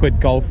this awkward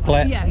golf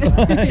clap.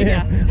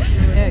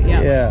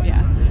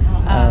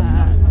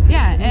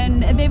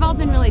 And they've all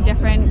been really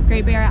different.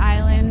 Great Barrier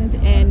Island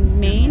in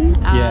Maine.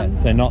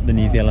 So not the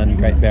New Zealand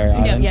Great Barrier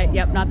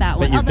Island. Not that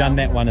one. But you've done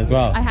that one as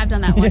well. I have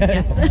done that one,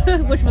 yes,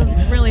 which was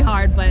really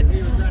hard, but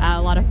a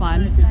lot of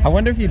fun. I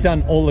wonder if you've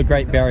done all the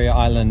Great Barrier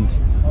Island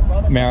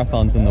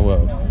marathons in the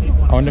world.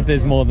 I wonder if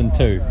there's more than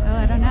 2. Oh,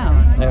 I don't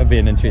know. That would be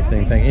an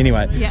interesting thing.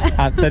 Anyway,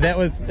 so that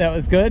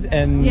was good.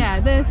 And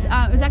this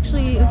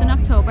it was in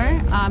October,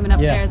 and up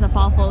there the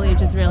fall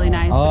foliage is really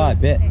nice. Oh, I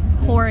bet.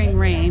 Pouring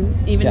rain,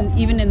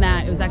 even in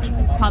that, it was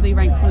actually probably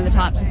ranked some of the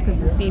tops just because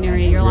the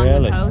scenery. You're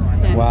along the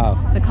coast, and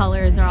the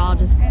colors are all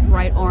just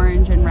bright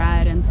orange and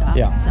red and stuff.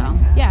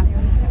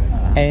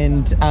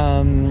 And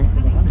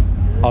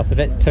so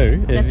that's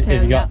 2. That's 2.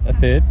 Have you got a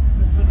third?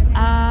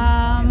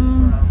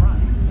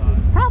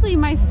 Probably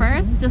my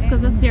first, just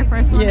because it's your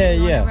first one. I'll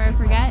never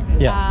forget.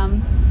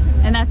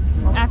 And that's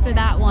after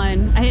that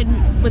one. I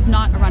was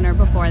not a runner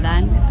before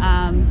then.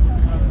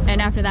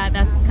 and after that,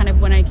 that's kind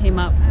of when I came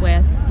up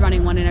with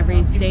running one in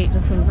every state,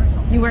 just because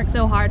you work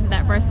so hard for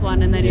that first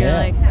one, and then you're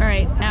like, all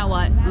right, now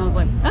what? And I was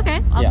like,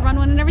 okay, I'll run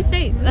one in every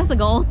state. That's a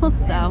goal. So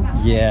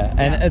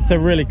and it's a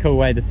really cool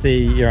way to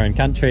see your own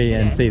country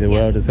and see the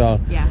world as well.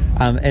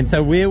 And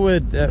so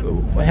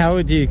how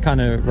would you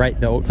kind of rate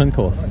the Auckland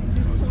course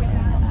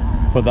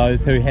for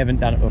those who haven't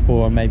done it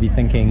before, maybe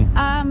thinking?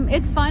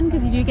 It's fun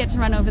because you do get to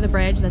run over the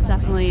bridge. That's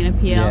definitely an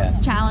appeal.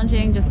 It's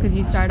challenging just because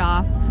you start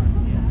off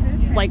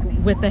like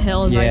with the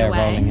hills right away.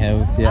 Rolling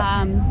hills.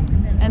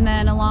 And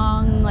then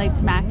along like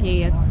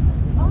Tamaki, it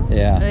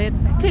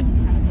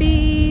could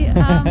be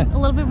a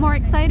little bit more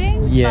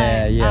exciting.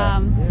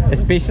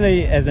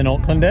 Especially as an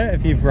Aucklander,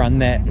 if you've run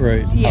that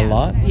route a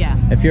lot.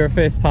 If you're a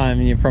first time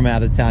and you're from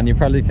out of town, you're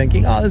probably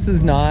thinking, oh, this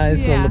is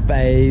nice, all the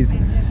bays.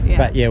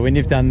 But when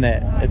you've done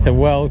that, it's a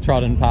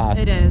well-trodden path.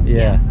 It is.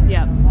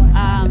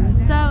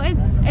 So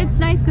it's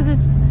nice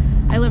because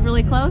I live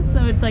really close,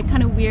 so it's like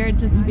kind of weird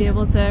just to be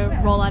able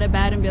to roll out of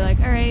bed and be like,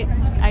 all right,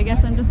 I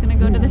guess I'm just going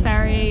to go to the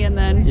ferry and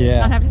then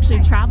not have to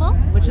actually travel,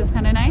 which is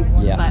kind of nice.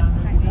 But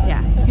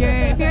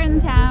if you're in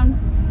the town,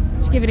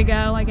 just give it a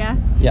go, I guess.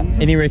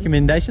 Any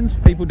recommendations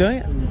for people doing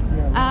it?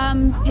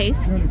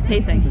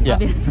 Pacing,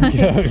 obviously.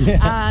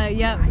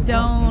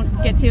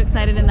 Don't get too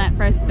excited in that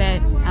first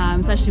bit,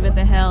 especially with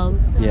the hills.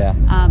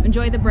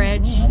 Enjoy the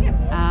bridge.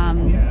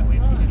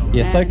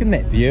 Soak in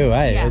that view,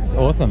 it's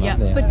awesome up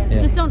there. But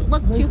just don't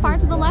look too far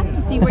to the left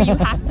to see where you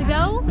have to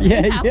go.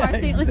 How far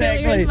St.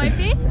 Lucilia's might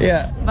be.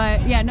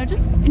 But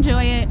just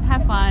enjoy it,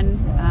 have fun.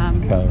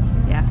 Cool.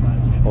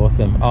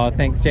 Awesome. Oh,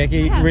 thanks,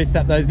 Jackie. Rest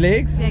up those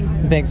legs.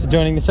 Thanks for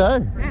joining the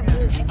show.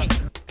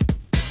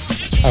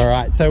 All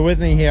right, so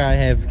with me here I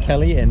have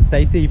Kelly and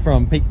Stacey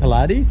from Peak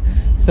Pilates.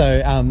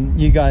 So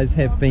you guys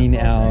have been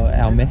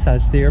our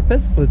massage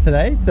therapists for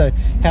today. So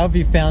how have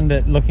you found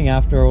it looking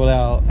after all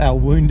our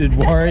wounded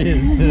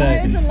warriors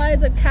today? Loads and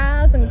loads of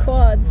calves and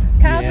quads.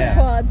 Calves and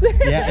quads. Is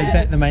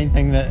that the main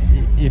thing that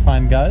you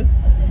find goes?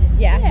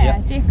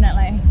 Yeah,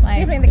 definitely.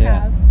 Definitely the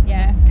calves.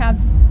 Yeah, calves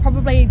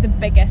probably the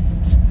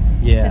biggest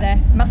sort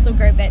of muscle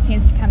group that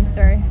tends to come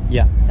through.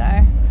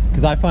 So.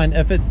 Because I find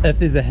if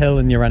there's a hill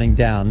and you're running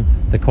down,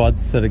 the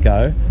quads sort of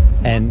go,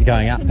 and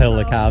going uphill,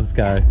 the calves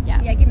go.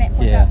 Getting that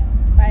push up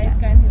by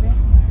just going through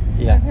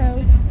those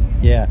hills.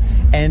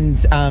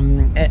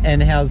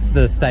 And how's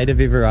the state of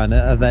everyone?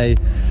 Are they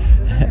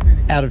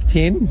out of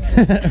 10?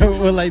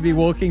 Will they be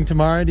walking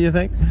tomorrow, do you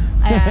think?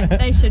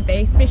 They should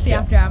be, especially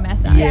after our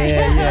massage.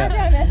 After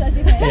our massage,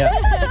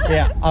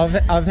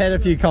 I've had a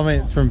few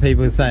comments from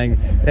people saying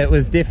it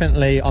was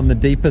definitely on the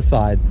deeper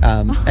side,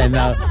 and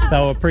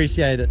they'll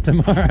appreciate it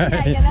tomorrow.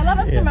 They love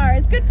us tomorrow.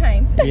 It's good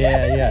pain.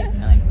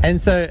 And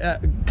so a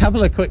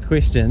couple of quick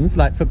questions,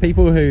 like for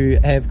people who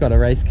have got a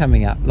race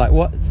coming up, like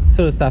what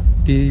sort of stuff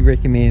do you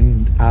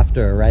recommend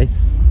after a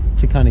race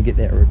to kind of get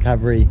that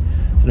recovery,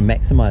 sort of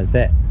maximise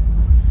that?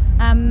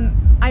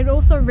 I'd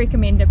also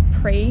recommend a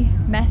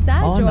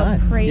pre-massage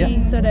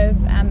sort of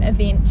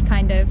event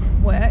kind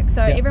of work.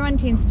 So everyone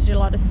tends to do a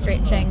lot of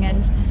stretching,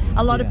 and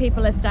a lot of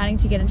people are starting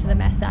to get into the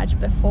massage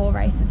before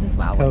races as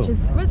well, which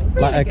is really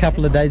like a good.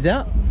 couple of days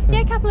out?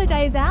 A couple of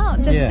days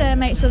out, just to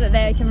make sure that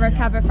they can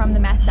recover from the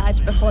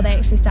massage before they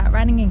actually start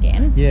running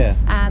again.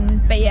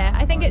 But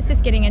I think it's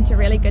just getting into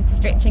really good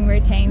stretching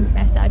routines,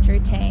 massage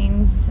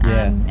routines,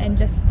 and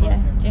just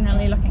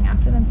generally looking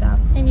after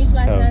themselves. And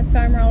utilising those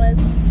foam rollers.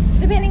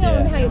 Depending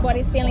on how your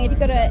body's feeling, if you've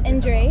got an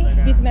injury,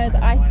 using those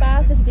ice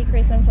bars just to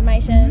decrease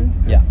inflammation,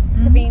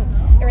 prevent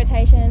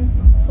irritation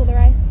for the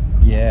race.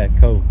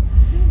 Cool.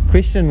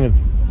 Question with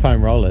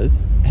foam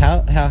rollers,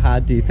 how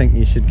hard do you think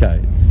you should go?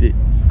 Do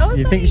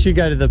you think you should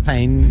go to the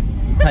pain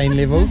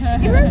level?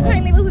 Everyone's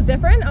pain levels are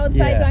different. I would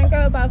say don't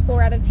go above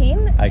 4 out of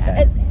 10.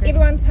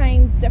 Everyone's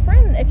pain's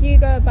different. If you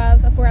go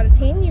above a 4 out of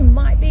 10, you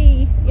might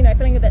be,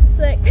 feeling a bit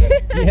sick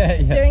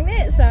doing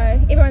that. So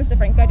everyone's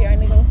different. Go to your own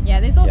level.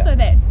 There's also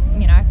that,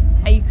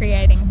 are you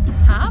creating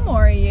harm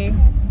or is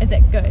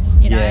it good?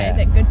 Is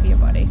it good for your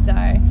body? So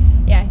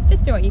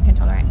just do what you can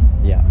tolerate.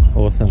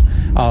 Awesome.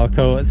 Oh,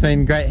 cool. It's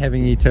been great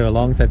having you two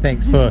along. So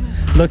thanks for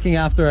looking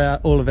after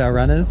all of our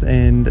runners,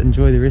 and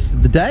enjoy the rest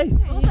of the day.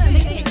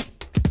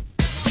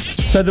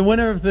 So the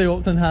winner of the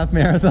Auckland Half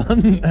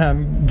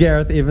Marathon,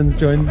 Gareth Evans,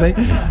 joins me.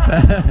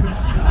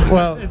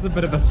 Well, it's a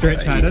bit of a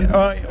stretch, Hayden.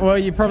 Well,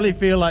 you probably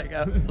feel like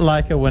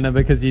a winner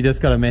because you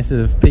just got a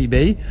massive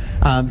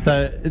PB.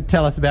 So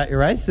tell us about your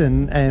race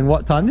and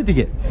what time did you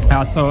get?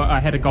 So I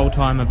had a goal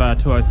time of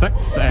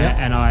 2:06,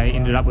 and I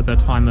ended up with a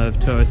time of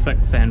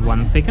 2:06 and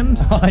 1 second.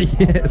 Oh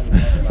yes.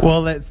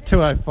 Well, that's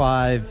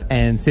 2:05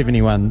 and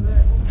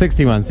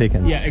 61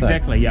 seconds. Yeah,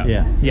 exactly. So,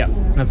 yeah.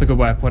 That's a good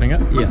way of putting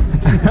it.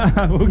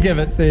 We'll give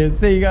it to you.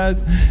 See you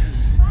guys.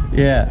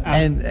 Yeah,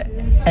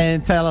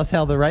 and tell us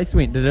how the race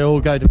went. Did it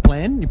all go to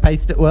plan? You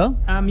paced it well?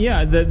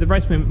 Yeah, the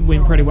race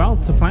went pretty well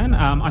to plan.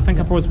 I think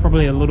I was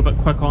probably a little bit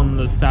quick on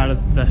the start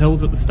of the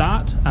hills at the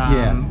start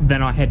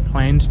than I had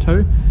planned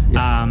to.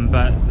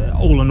 But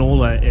all in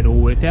all, it all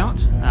worked out.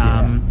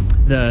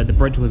 The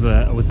bridge was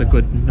a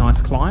good,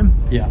 nice climb.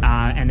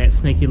 And that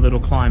sneaky little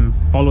climb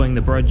following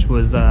the bridge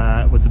was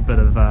a bit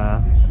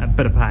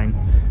of pain.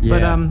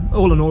 But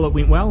all in all, it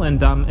went well.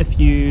 And if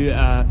you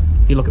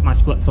look at my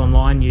splits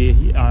online,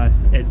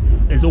 it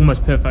is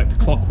almost perfect.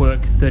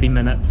 Clockwork, 30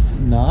 minutes.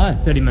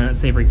 Nice. 30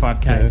 minutes every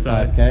 5K.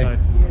 So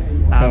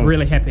cool.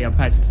 Really happy. I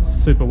paced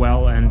super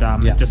well, and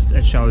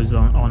it shows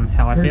on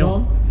how I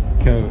feel.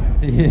 Cool.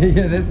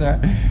 Yeah, that's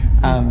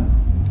right.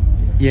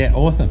 Yeah,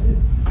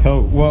 awesome.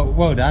 Cool.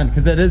 Well done,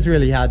 because it is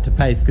really hard to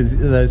pace, because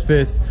those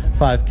first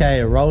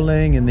 5K are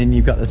rolling, and then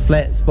you've got this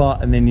flat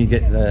spot, and then you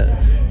get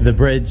the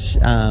bridge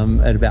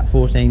at about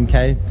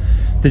 14K.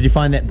 Did you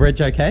find that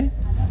bridge okay?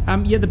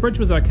 Yeah, the bridge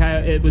was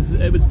okay. It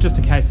was just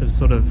a case of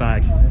sort of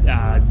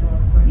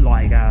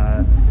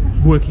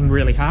working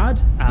really hard.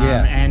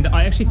 And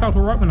I actually felt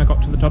all right when I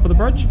got to the top of the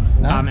bridge.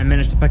 Nice. And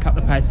managed to pick up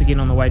the pace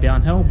again on the way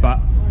downhill. But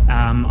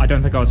I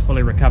don't think I was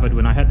fully recovered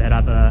when I hit that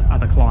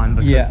other climb,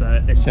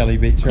 because Shelley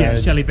Beach Road.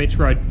 Yeah, Shelley Beach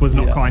Road was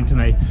not kind to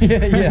me.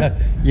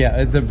 Yeah,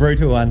 it's a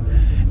brutal one.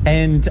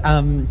 And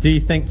do you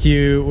think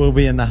you will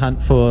be in the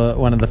hunt for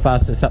one of the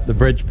fastest up the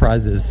bridge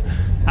prizes?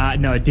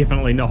 No,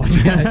 definitely not.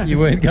 You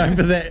weren't going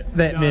for that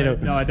medal.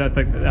 No, I don't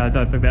think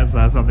that's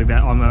something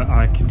that I'm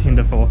a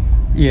contender for.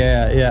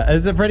 Yeah,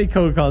 it's a pretty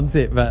cool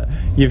concept, but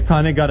you've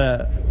kind of got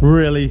to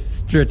really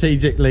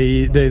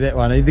strategically do that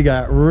one. Either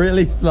go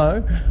really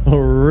slow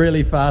or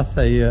really fast,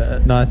 so you're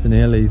nice and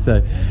early.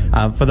 So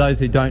for those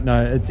who don't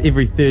know, it's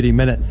every 30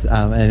 minutes,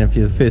 and if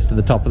you're first to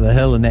the top of the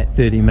hill in that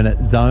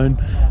 30-minute zone,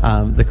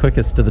 the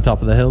quickest to the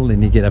top of the hill,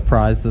 then you get a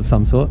prize of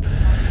some sort.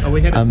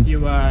 We had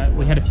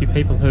a few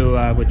people who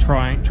were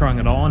trying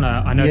it on.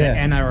 I know that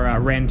Anna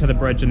ran to the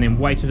bridge and then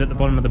waited at the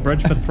bottom of the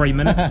bridge for 3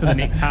 minutes for the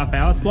next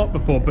half-hour slot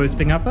before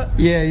bursting up it.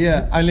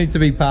 Yeah, only to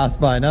be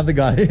passed by another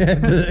guy who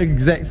had the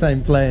exact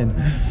same plan.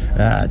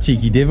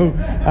 Cheeky devil.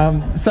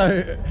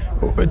 So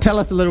tell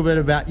us a little bit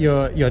about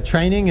your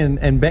training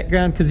and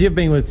background, because you've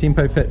been with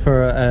Tempo Fit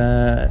for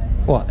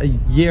a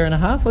year and a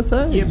half or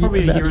so? Yeah,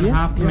 probably a year and a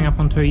half, coming up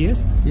on 2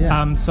 years.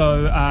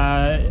 So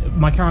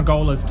my current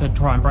goal is to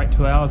try and break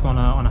 2 hours on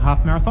a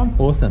half marathon.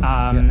 Awesome.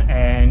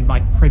 And my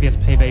previous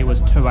PB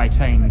was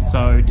 2:18,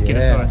 so to get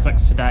a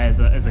 2:06 today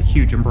is a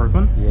huge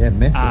improvement. Yeah,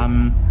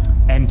 massive.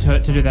 And to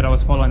do that, I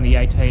was following the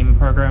A-Team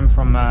program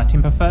from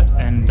Tempo Fit,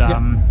 and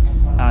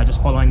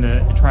just following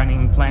the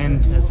training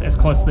plan as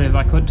closely as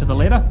I could to the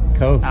letter.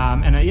 Cool.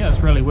 And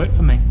it's really worked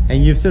for me.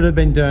 And you've sort of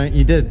been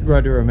you did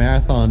Rotorua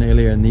Marathon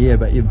earlier in the year,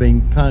 but you've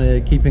been kind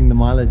of keeping the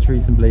mileage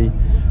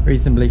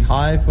reasonably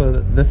high for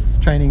this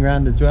training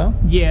round as well?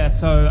 Yeah,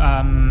 so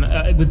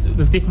it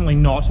was definitely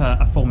not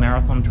a full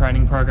marathon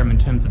training program in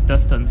terms of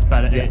distance,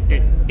 but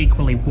it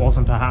equally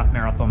wasn't a half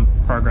marathon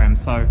program.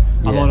 So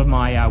a lot of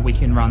my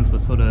weekend runs were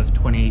sort of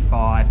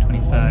 25,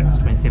 26,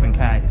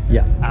 27k.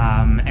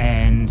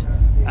 And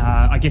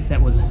I guess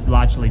that was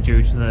largely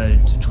due to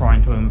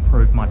trying to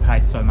improve my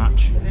pace so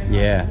much.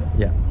 Yeah,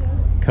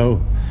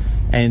 cool.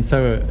 And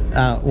so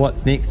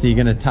what's next? Are you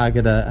going to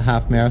target a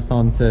half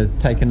marathon to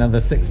take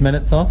another 6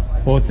 minutes off,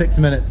 or 6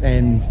 minutes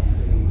and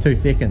 2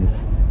 seconds?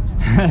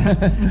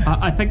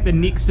 I think the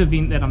next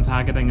event that I'm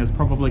targeting is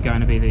probably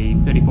going to be the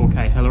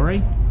 34k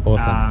Hillary.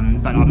 Awesome.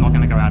 But I'm not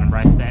going to go out and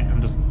race that.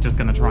 I'm just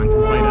going to try and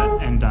complete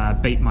it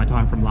and beat my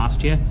time from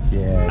last year.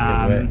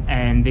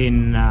 And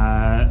then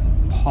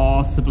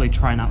possibly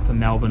train up for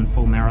Melbourne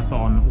full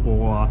marathon,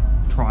 or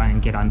try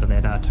and get under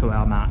that 2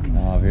 hour mark.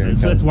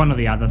 It's one or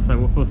the other, so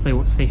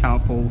we'll see how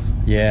it falls.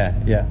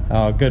 Yeah.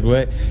 Oh, good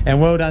work.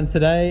 And well done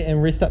today,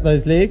 and rest up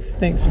those legs.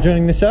 Thanks for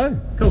joining the show.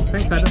 Cool,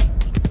 thanks Adam.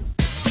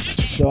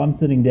 So I'm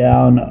sitting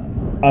down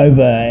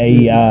over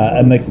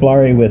a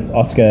McFlurry with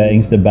Oscar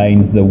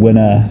Inkster-Baines, the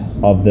winner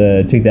of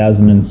the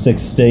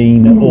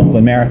 2016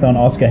 Auckland Marathon.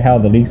 Oscar, how are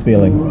the legs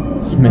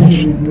feeling?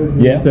 Smashed.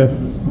 Yeah. Stiff,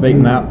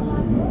 beaten up,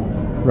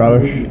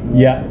 rubbish.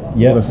 Yeah.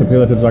 All the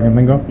superlatives I can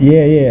think of.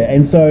 Yeah.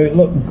 And so,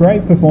 look,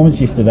 great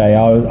performance yesterday.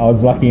 I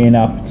was lucky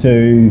enough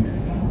to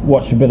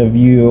watch a bit of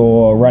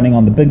you running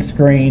on the big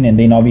screen, and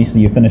then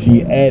obviously you finished.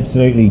 You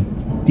absolutely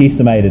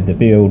decimated the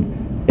field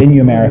in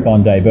your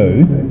marathon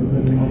debut.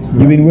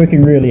 You've been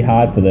working really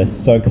hard for this,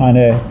 so kind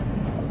of,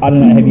 I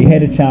don't know, have you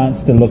had a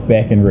chance to look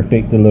back and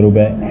reflect a little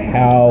bit?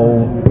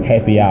 How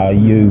happy are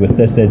you with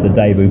this as a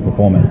debut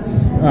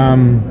performance?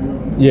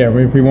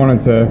 If we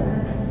wanted to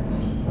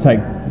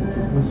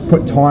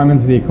put time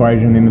into the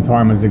equation, then the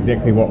time was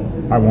exactly what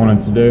I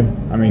wanted to do.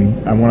 I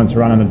mean, I wanted to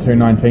run under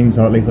 2:19,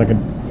 so at least I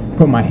could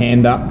put my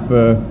hand up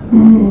for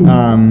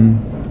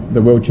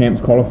the World Champs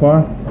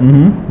qualifier.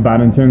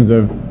 But in terms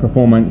of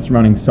performance,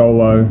 running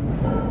solo,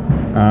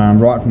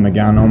 right from the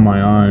gun on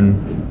my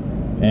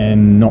own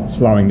and not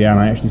slowing down,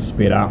 I actually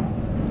sped up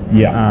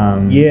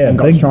And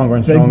got stronger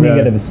and stronger. Big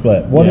negative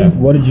split.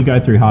 What did you go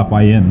through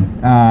halfway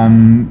in?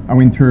 I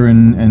went through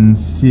in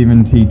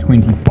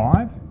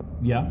 70:25.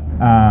 Yeah.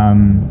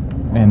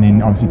 And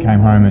then obviously came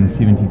home in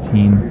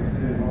 70:10.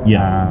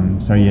 Yeah.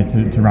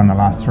 To run the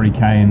last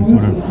 3K in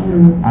sort of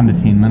under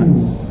 10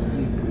 minutes.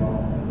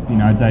 You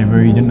know,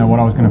 debut, you didn't know what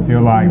I was going to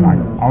feel like.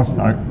 I was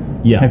stoked.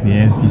 Yeah. Happy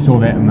as. You saw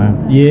that in the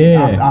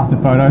after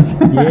photos.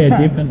 Yeah,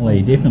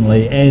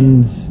 definitely.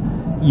 And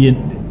you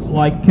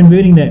like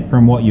converting that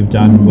from what you've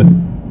done with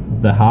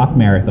the half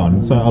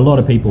marathon. So a lot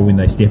of people, when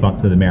they step up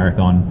to the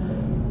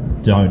marathon,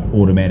 don't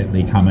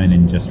automatically come in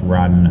and just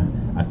run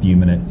a few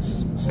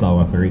minutes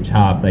slower for each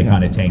half. They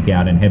kind of tank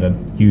out and have a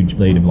huge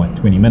bleed of like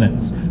 20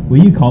 minutes. Were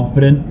you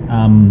confident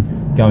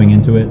going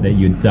into it that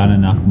you'd done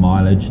enough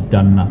mileage,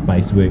 done enough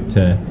base work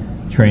to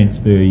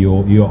transfer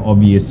your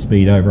obvious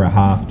speed over a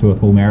half to a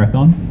full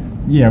marathon?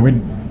 Yeah,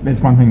 that's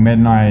one thing Matt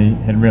and I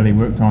had really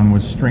worked on,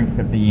 was strength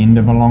at the end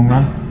of a long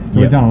run. So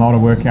we've done a lot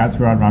of workouts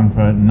where I'd run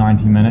for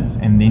 90 minutes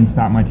and then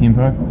start my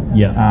tempo.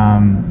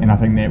 And I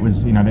think that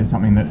was, that's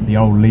something that the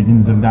old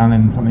legends have done,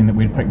 and something that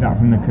we'd picked up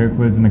from the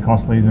Kirkwoods and the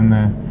Costleys and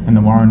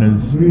the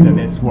Warrenders.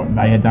 That's what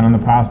they had done in the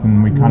past,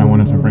 and we kind of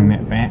wanted to bring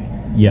that back.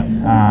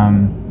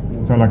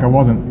 So I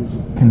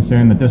wasn't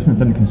concerned. The distance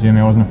didn't concern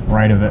me. I wasn't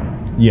afraid of it.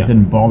 It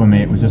didn't bother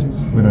me. It was just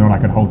whether or not I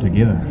could hold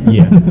together.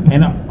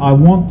 And I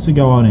want to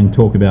go on and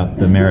talk about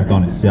the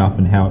marathon itself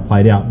and how it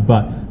played out.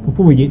 But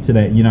before we get to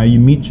that, you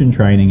mentioned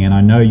training, and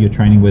I know you're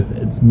training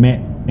with Matt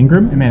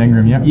Ingram. Matt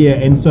Ingram, yeah.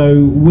 And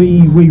so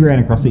we ran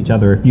across each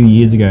other a few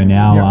years ago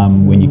now.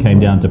 When you came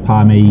down to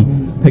Palmy,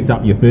 picked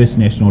up your first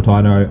national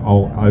title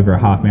over a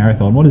half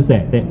marathon. What is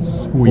that?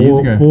 That's 4 years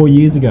ago. 4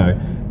 years ago.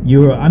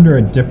 You were under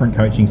a different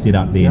coaching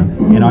setup then,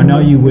 and I know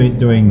you weren't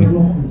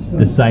doing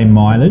the same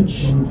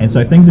mileage, and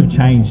so things have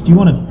changed. Do you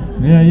want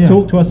to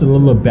talk to us a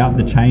little about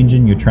the change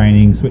in your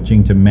training,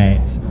 switching to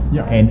Matt,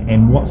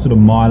 and what sort of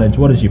mileage,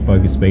 what has your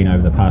focus been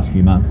over the past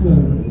few months?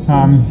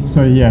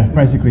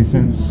 Basically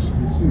since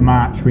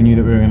March we knew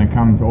that we were going to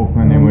come to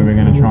Auckland and we were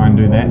going to try and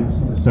do that.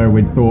 So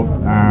we'd thought,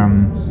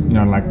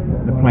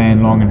 the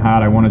plan long and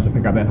hard. I wanted to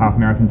pick up that half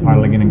marathon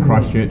title again in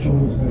Christchurch.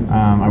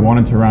 I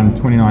wanted to run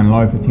 29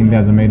 low for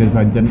 10,000 metres.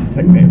 I didn't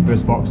tick that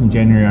first box in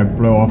January. I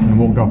blew off and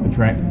walked off the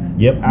track.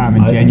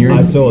 In January.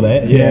 I saw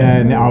that. Yeah,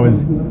 and I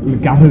was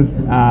gutted.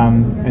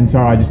 And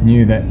so I just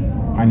knew that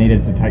I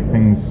needed to take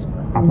things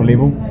up a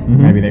level.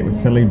 Maybe that was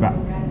silly, but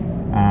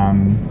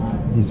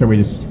so we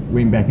just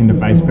went back into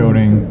base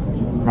building,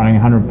 running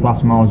 100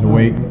 plus miles a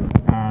week.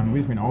 We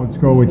just went old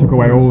school. We took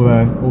away all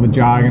the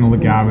jargon, all the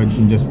garbage,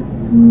 and just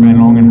ran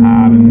long and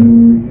hard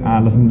and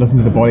listened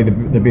to the body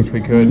the best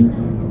we could.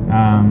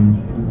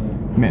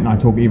 Matt and I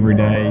talk every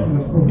day.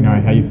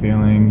 How you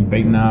feeling? You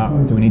beaten up?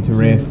 Do we need to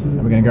rest?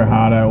 Are we going to go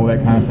harder? All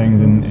that kind of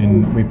things,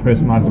 and we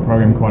personalised the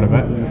program quite a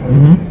bit.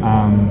 And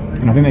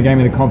I think that gave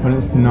me the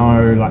confidence to know,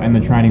 in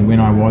the training,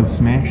 when I was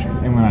smashed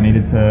and when I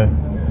needed to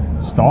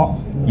stop.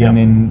 And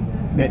then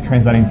that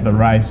translating to the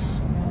race,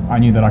 I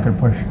knew that I could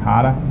push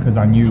harder because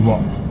I knew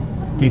what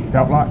death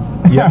felt like.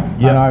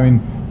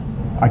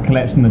 I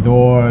collapsed in the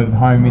door at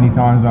home many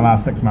times in the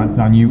last 6 months,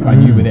 and I knew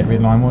where that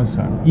red line was.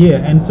 So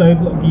and so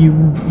look,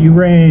 you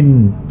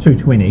ran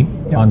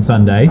 2:20 on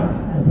Sunday,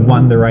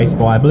 won the race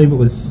by I believe it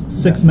was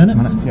 6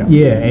 minutes.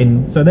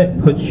 And so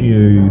that puts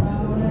you,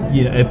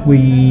 if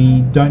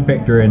we don't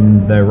factor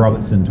in the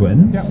Robertson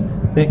twins,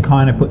 that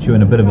kind of puts you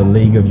in a bit of a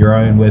league of your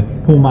own with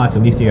Paul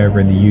Martellesi over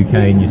in the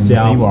UK and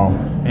yourself.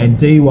 And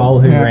D-Wall,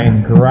 who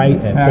ran great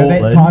at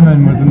Portland. That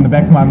timing was in the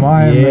back of my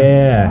mind.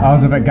 I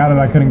was a bit gutted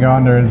I couldn't go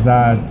under his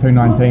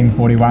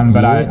 2:19.41,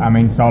 but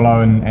I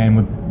solo and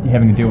with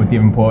having to deal with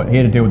Devonport, he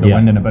had to deal with the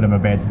wind and a bit of a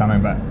bad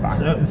stomach. But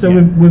so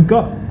we've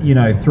got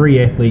 3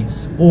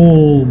 athletes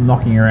all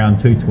knocking around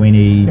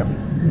 2:20.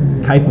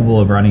 Capable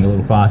of running a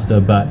little faster,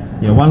 but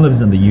one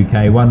lives in the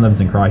UK, one lives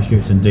in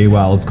Christchurch, and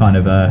D-Well's kind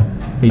of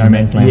he's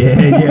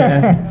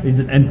he's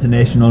an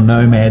international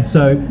nomad.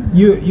 So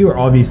you're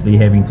obviously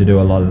having to do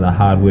a lot of the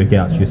hard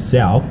workouts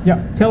yourself.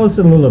 Tell us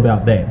a little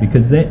about that,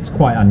 because that's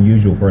quite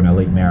unusual for an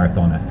elite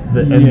marathoner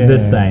in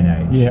this day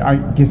and age. I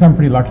guess I'm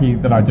pretty lucky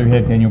that I do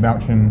have Daniel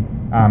Belchin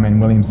and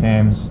William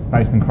Sams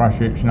based in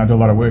Christchurch, and I do a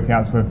lot of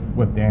workouts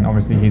with Dan.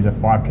 Obviously he's a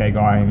 5k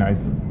guy,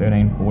 he's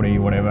 13:40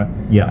 or whatever.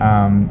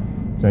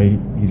 So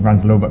he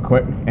runs a little bit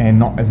quick and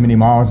not as many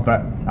miles,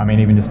 but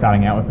even just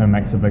starting out with him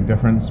makes a big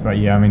difference. But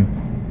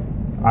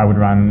I would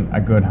run a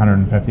good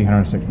 150,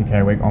 160k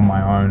a week on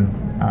my own.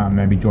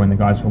 Maybe join the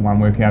guys for one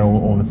workout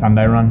or the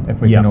Sunday run if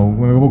we can all.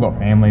 We've all got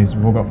families,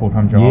 we've all got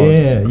full-time jobs.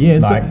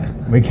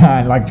 We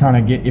can't trying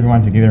to get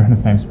everyone together in the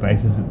same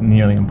space is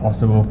nearly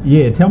impossible.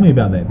 Tell me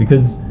about that,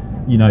 because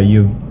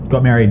you've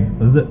got married.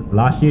 Was it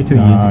last year? 2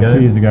 years ago.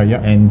 2 years ago,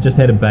 and just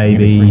had a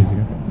baby.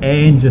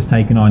 And just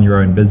taken on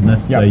your own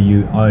business, so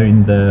you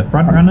own the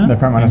Front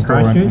Runner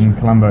store in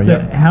Colombo. So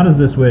how does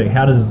this work?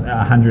 How does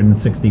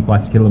 160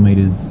 plus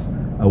kilometres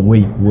a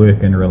week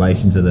work in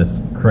relation to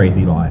this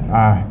crazy life?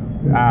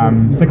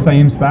 6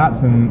 a.m.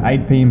 starts and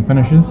 8 p.m.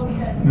 finishes.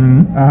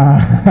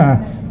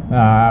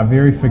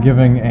 very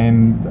forgiving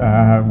and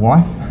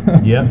wife.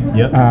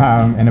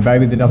 And a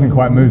baby that doesn't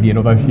quite move yet,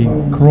 although she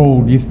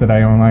crawled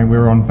yesterday when we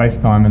were on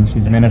FaceTime, and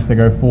she's managed to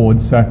go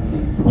forward, so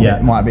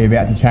it might be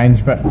about to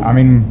change. But I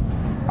mean,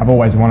 I've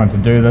always wanted to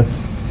do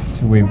this.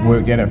 We've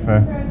worked at it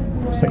for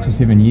 6 or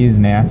 7 years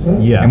now,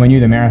 and we knew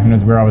the marathon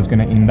is where I was going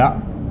to end up.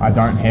 I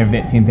don't have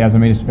that 10,000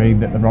 metre speed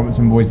that the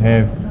Robertson boys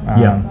have,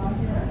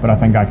 but I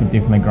think I could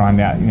definitely grind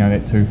out,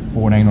 that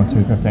 2:14 or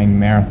 2:15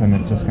 marathon.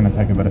 It's just going to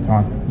take a bit of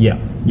time.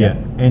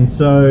 And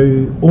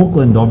so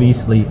Auckland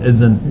obviously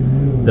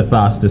isn't the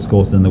fastest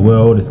course in the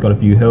world. It's got a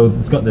few hills.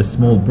 It's got this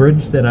small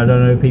bridge that I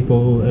don't know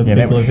people have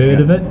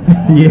heard of it.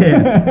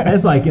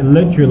 It's like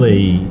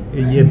literally,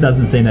 it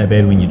doesn't seem that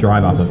bad when you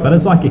drive up it, but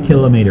it's like a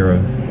kilometre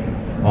of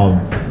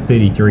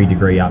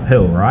 33-degree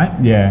uphill, right?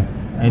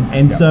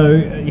 And so,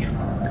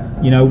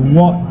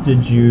 what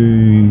did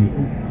you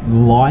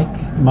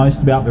like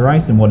most about the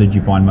race, and what did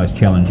you find most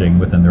challenging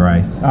within the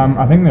race?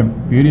 I think the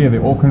beauty of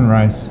the Auckland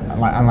race,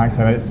 unlike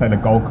say the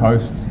Gold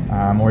Coast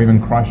or even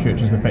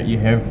Christchurch, is the fact you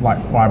have like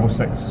 5 or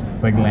 6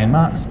 big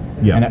landmarks,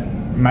 and it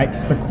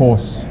makes the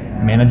course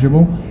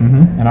manageable.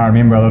 And I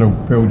remember a little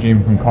Bill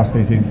Jim from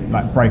Costa said,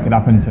 like, break it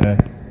up into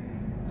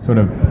sort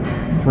of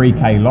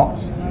 3K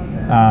lots.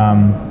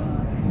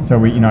 So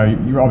we, you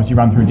obviously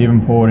run through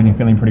Devonport and you're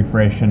feeling pretty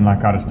fresh, and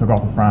like I just took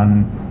off the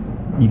front.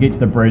 You get to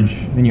the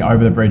bridge, then you're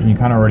over the bridge, and you're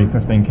kind of already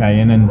 15k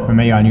in. And for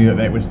me, I knew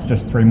that was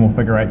just 3 more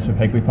figure eights of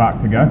Hagley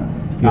Park to go.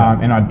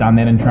 And I'd done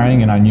that in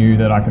training, and I knew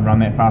that I could run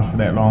that fast for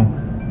that long.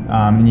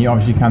 And you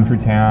obviously come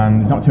through town.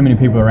 There's not too many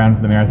people around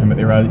for the marathon, but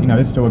there are,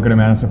 there's still a good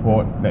amount of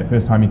support that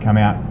first time you come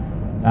out.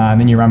 And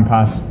then you run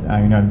past,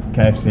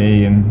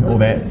 KFC and all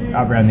that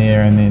up around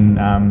there, and then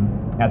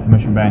out to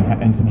Mission Bay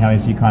and St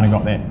Heliers. So you kind of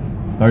got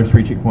those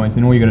 3 checkpoints,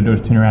 and all you got to do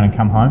is turn around and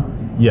come home.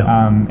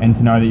 And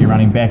to know that you're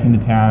running back into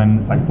town, and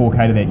it's like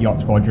 4k to that yacht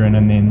squadron,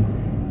 and then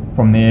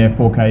from there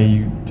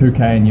 4k, 2k,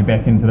 and you're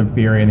back into the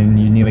ferry, and then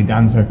you're nearly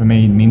done. So for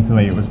me,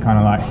 mentally, it was kind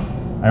of like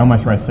I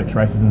almost raced 6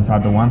 races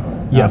inside the one.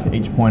 So at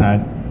each point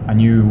I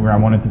knew where I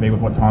wanted to be with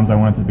what times I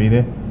wanted to be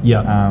there.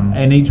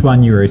 And each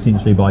one you were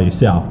essentially by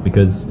yourself,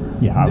 because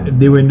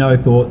there were no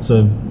thoughts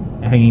of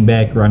hanging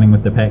back, running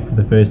with the pack for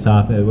the first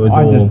half. It was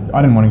I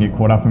didn't want to get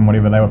caught up in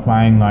whatever they were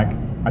playing. Like,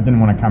 I didn't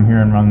want to come here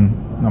and run.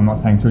 I'm not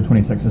saying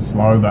 2:26 is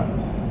slow, but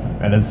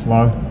it is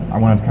slow. I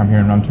wanted to come here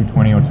and run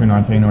 2:20 or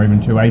 2:19 or even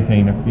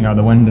 2:18. If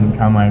the wind didn't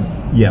come, I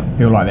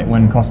feel like that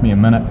wind cost me a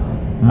minute,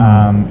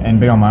 and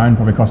be on my own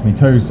probably cost me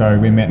 2. So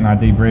we met and I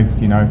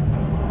debriefed.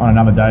 On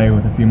another day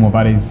with a few more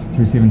buddies,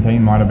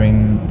 2:17 might have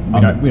been.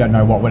 We don't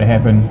know what would have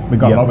happened. We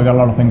got a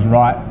lot of things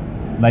right.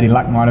 Lady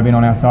Luck might have been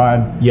on our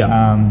side.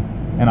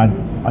 And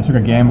I took a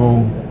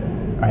gamble.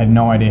 I had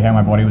no idea how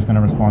my body was going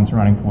to respond to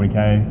running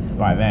 40k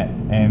like that,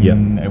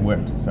 and it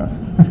worked. So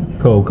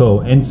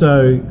cool. And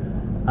so,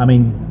 I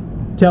mean,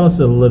 tell us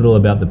a little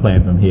about the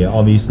plan from here.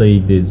 Obviously,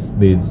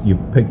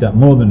 you've picked up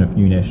more than a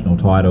few national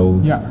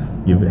titles.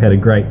 You've had a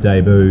great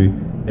debut.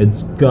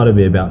 It's got to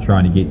be about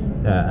trying to get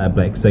a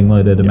black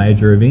singlet at a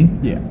major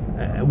event.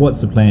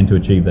 What's the plan to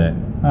achieve that?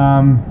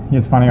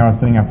 It's funny, I was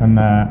sitting up in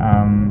the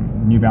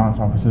New Balance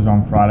offices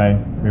on Friday.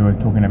 We were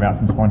talking about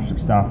some sponsorship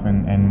stuff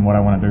and what I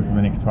want to do for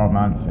the next 12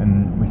 months,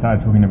 and we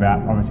started talking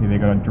about, obviously they've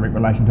got a direct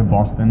relation to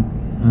Boston,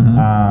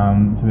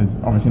 so there's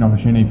obviously an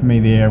opportunity for me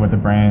there with the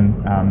brand.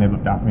 They've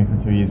looked after me for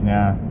 2 years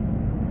now,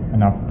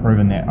 and I've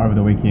proven that over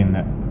the weekend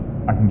that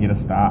I can get a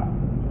start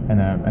in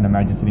a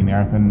major city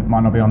marathon. It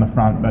might not be on the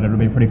front, but it'll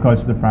be pretty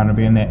close to the front. It'll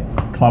be in that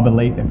club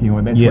elite, if you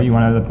would. That's what you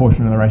want to, the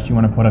portion of the race you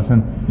want to put us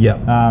in.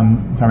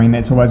 So I mean,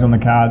 that's always on the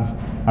cards.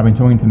 I've been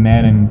talking to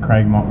Matt and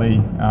Craig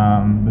Motley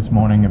this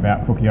morning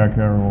about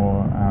Fukuoka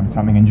or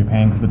something in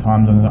Japan, because the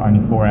time zones are only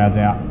 4 hours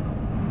out.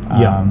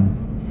 A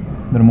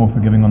little more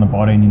forgiving on the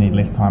body, and you need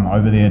less time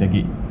over there to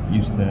get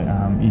used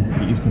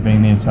to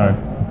being there. So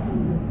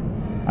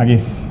I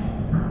guess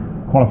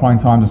qualifying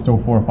times are still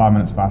 4 or 5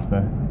 minutes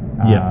faster.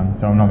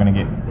 So I'm not going to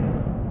get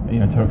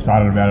too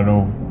excited about it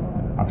all.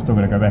 I've still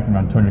got to go back and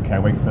run 200k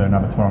a week for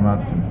another 12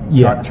 months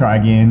and try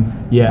again.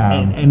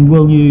 And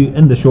will you,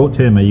 in the short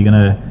term, are you going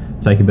to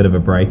take a bit of a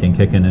break and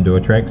kick in and do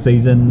a track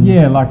season?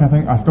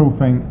 I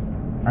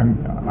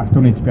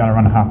still need to be able to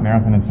run a half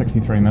marathon in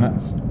 63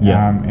 minutes.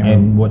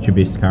 And what's your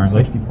best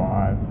currently?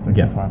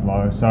 65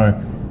 low. So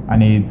I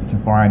need to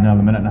find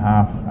another minute and a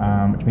half,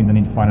 which means I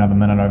need to find another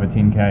minute over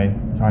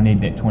 10k. So I need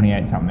that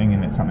 28 something,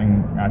 and that's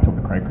something I talked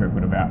to Craig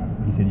Kirkwood about.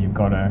 He said you've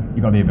got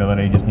the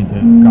ability, you just need to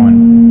go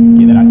and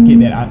get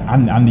that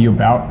under your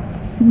belt.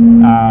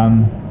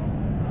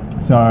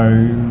 So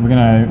we're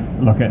gonna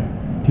look at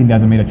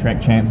 10,000 metre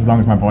track champs. As long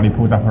as my body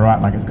pulls up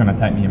alright, like, it's going to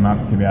take me a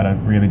month to be able to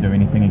really do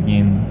anything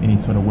again, any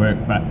sort of work.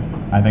 But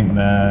I think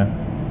the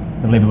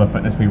level of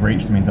fitness we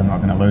reached means I'm not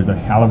going to lose a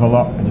hell of a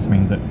lot. It just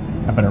means that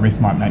a bit of rest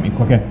might make me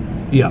quicker.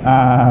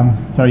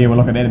 We'll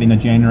look at that at the end of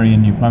January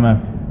in New Plymouth.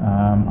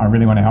 I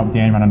really want to help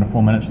Dan run under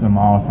 4 minutes for the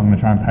mile, so I'm going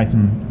to try and pace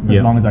him for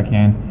as long as I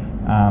can.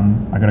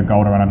 I got a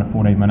goal to run under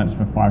 14 minutes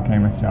for 5k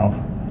myself.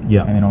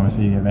 And then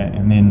obviously that,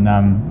 and then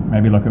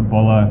maybe look at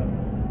Buller.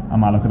 I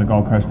might look at the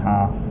Gold Coast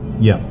half.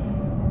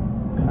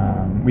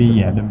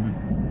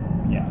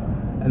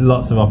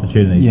 Lots of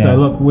opportunities. Yeah. So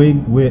look,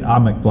 our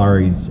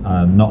McFlurries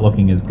are not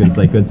looking as good as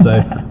they could.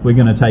 So we're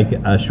going to take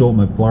a short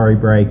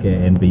McFlurry break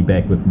and be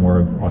back with more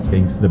of Oscar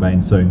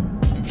Inkster soon.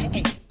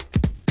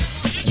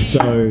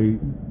 So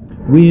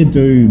where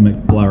do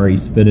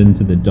McFlurries fit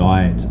into the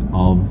diet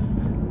of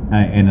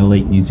an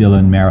elite New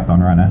Zealand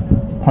marathon runner?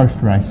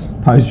 Post-race.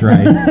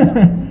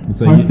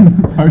 So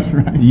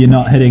post-race. You're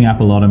not hitting up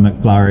a lot of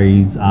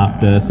McFlurries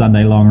after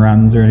Sunday long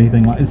runs or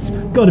anything like. It's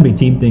got to be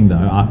tempting though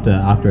after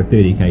a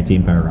 30k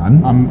tempo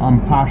run.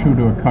 I'm partial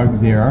to a Coke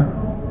Zero.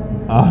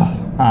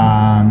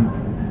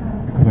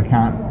 Because I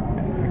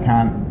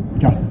can't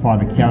justify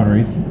the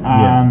calories.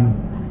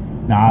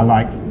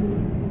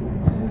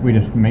 We're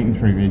just meat and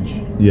fruit veg.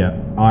 Yeah,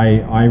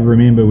 I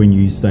remember when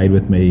you stayed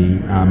with me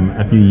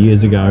a few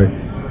years ago,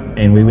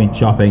 and we went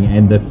shopping,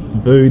 and the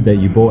food that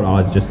you bought, I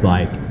was just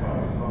like,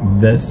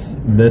 this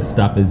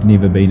stuff has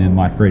never been in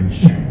my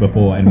fridge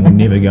before and will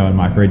never go in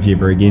my fridge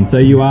ever again. So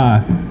you are,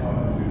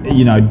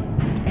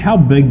 how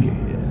big,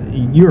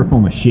 you're a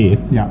former chef.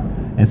 Yeah.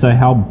 And so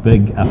how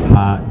big a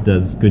part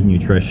does good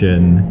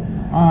nutrition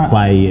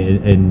play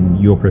in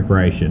your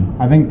preparation?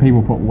 I think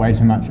people put way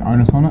too much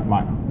onus on it.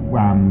 Like,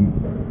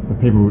 the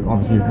people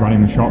obviously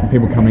running the shop,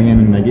 people coming in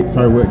and they get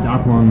so worked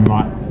up on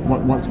like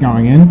what's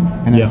going in,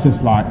 and it's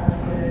just like,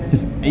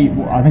 just eat.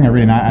 I think I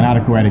read an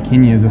article out of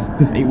Kenya is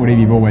just eat whatever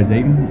you've always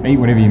eaten. Eat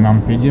whatever your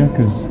mum fed you,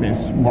 because that's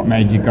what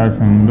made you go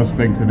from this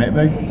big to that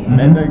big,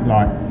 that big.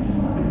 Like,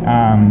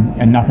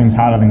 and nothing's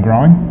harder than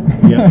growing.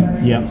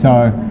 Yeah.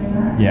 So,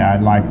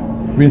 like,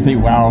 we just eat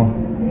well.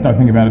 Don't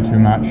think about it too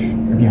much.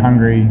 If you're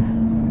hungry,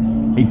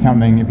 eat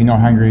something. If you're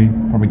not hungry,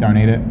 probably don't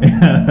eat it.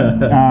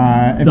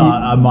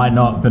 I might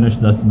not finish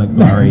this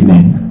McFlurry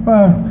then.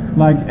 Well,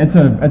 like, it's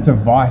a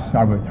vice.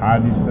 I worked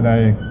hard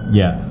yesterday.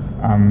 Yeah.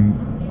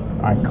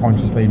 I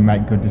consciously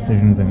make good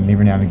decisions, and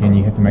every now and again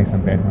you have to make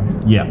some bad ones.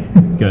 Yeah,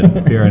 good,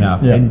 fair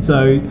enough. Yeah. And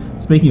so,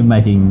 speaking of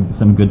making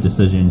some good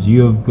decisions,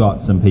 you have got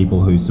some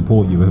people who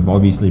support you, who have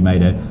obviously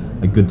made a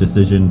good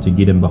decision to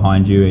get in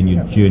behind you and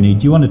your journey.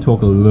 Do you want to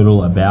talk a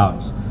little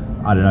about,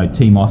 I don't know,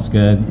 Team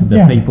Oscar,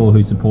 the people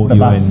who support the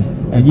you? Bus,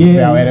 as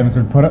Val Adams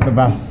would put it, the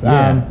bus.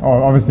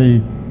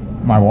 Obviously,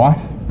 my wife.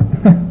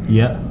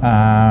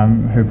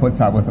 Who puts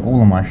up with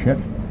all of my shit.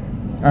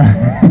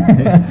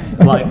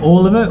 Like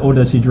all of it, or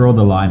does she draw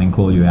the line and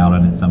call you out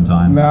on it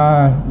sometimes?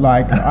 No,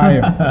 like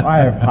I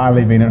have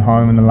hardly been at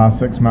home in the last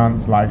 6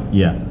 months. Like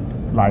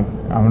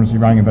I'm obviously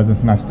running a business,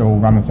 and I still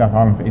run the South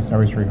Island for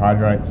SOS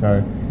Rehydrate.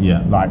 So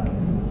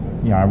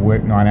I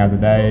work 9 hours a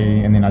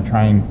day, and then I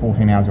train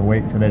 14 hours a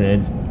week. So that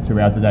adds 2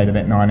 hours a day to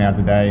that 9 hours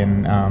a day.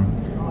 And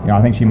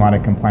I think she might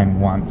have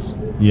complained once.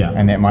 Yeah.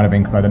 And that might have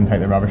been because I didn't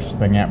take the rubbish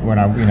thing out when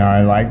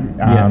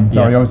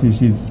obviously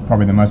she's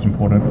probably the most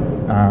important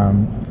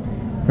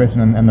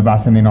person in the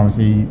bus, and then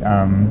obviously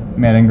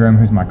Matt Ingram,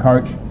 who's my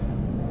coach,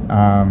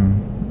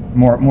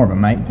 more of a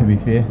mate, to be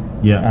fair.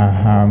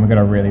 We've got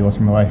a really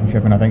awesome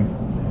relationship, and I think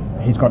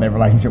he's got that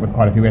relationship with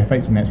quite a few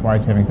athletes, and that's why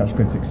he's having such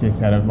good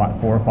success out of like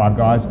 4 or 5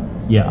 guys.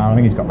 I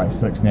think he's got like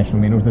 6 national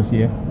medals this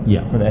year.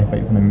 For the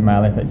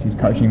male athletes he's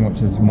coaching,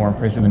 which is more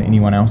impressive than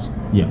anyone else.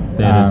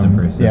 That is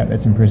impressive. Yeah,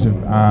 that's impressive.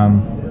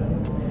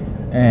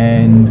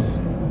 And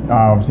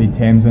obviously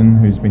Tamsin,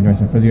 who's been doing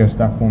some physio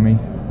stuff for me.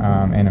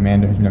 And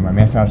Amanda, who's been doing my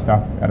massage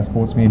stuff out of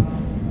SportsMed,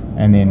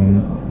 and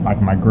then like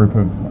my group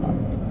of,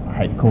 I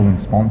hate to call them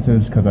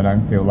sponsors because I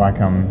don't feel like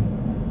I'm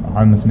a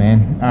homeless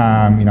man.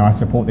 I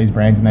support these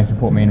brands and they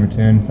support me in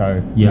return. So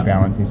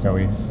Balance,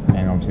 SOS,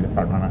 and obviously the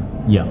Front Runner.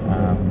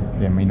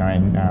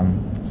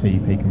 And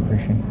CEP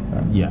Compression. So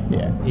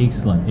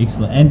Excellent.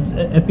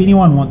 And if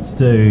anyone wants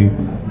to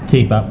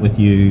keep up with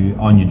you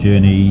on your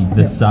journey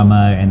this summer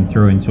and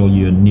through until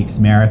your next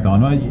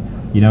marathon,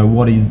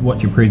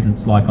 what's your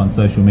presence like on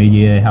social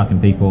media? How can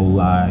people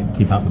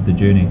keep up with the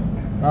journey?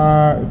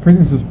 The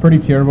presence is pretty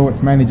terrible.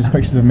 It's mainly just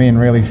pictures of me in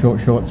really short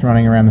shorts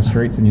running around the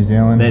streets in New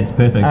Zealand. That's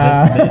perfect.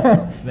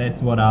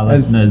 That's what our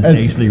listeners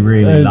actually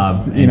really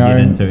love and get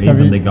into. So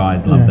even the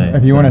guys love that.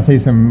 If you want to see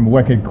some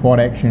wicked quad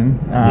action,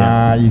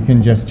 you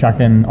can just chuck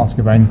in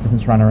Oscar Baines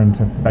Distance Runner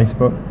into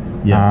Facebook,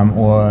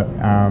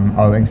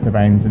 or Inkster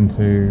Baines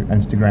into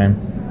Instagram.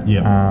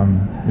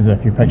 There's a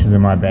few pictures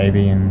of my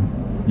baby and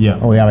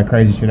all the other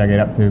crazy shit I get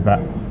up to, but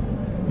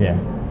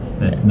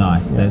That's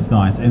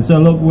nice. And so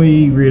look,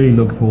 we really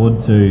look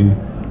forward to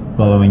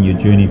following your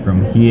journey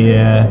from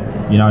here,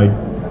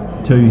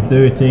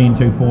 213,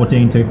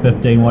 214,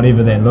 215,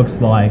 whatever that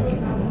looks like.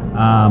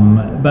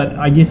 But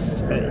I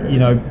guess,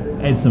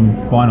 as some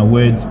final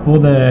words,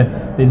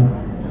 there's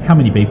how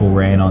many people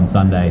ran on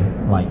Sunday?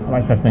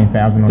 Like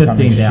 15,000 or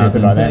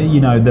 15,000. Like that.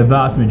 So, the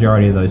vast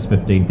majority of those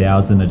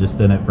 15,000 are just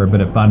in it for a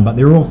bit of fun, but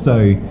they're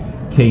also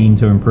keen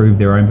to improve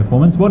their own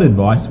performance. What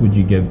advice would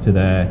you give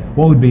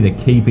what would be the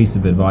key piece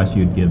of advice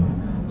you'd give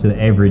to the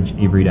average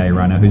everyday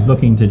runner who's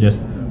looking to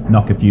just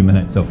knock a few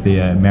minutes off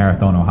their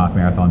marathon or half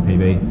marathon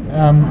PB?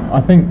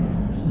 I think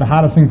the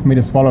hardest thing for me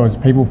to swallow is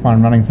people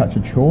find running such a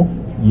chore.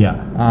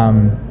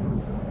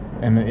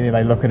 And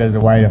they look at it as a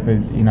way of,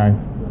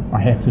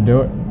 I have to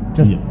do it.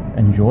 Just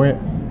enjoy it.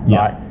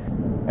 Yeah.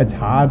 Like, it's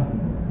hard,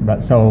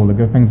 but so are all the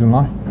good things in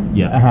life.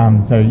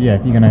 Yeah. So yeah,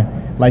 if you're going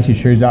to lace your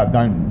shoes up,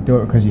 don't do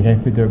it because you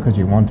have to, do it because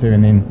you want to,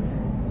 and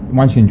then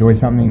once you enjoy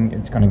something,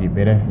 it's going to get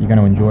better. You're going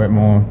to enjoy it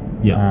more.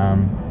 Yeah.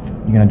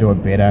 You're going to do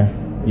it better.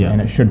 Yeah.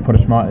 And it should put a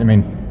smile. I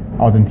mean,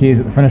 I was in tears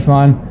at the finish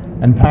line,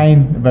 in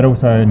pain, but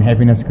also in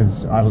happiness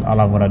because I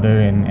love what I do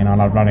and I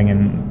love running,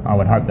 and I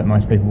would hope that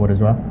most people would as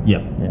well.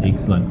 Yep. Yeah.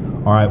 Excellent.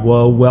 All right,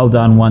 well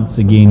done once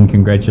again.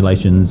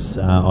 Congratulations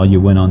on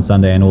your win on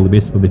Sunday, and all the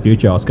best for the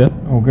future, Oscar.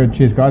 All good.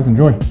 Cheers, guys.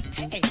 Enjoy.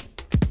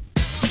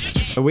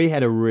 We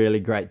had a really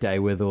great day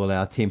with all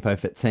our Tempo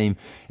Fit team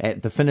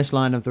at the finish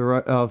line of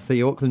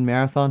the Auckland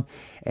Marathon,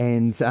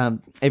 and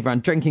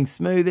everyone drinking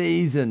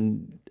smoothies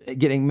and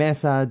getting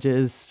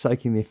massages,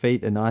 soaking their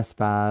feet in ice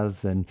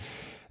baths, and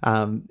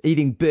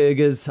eating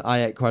burgers.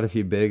 I ate quite a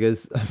few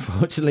burgers.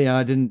 Unfortunately,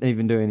 I didn't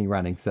even do any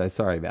running, so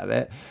sorry about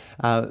that.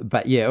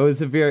 But yeah, it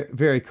was a very,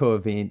 very cool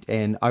event,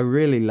 and I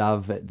really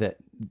love it that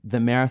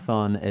the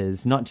marathon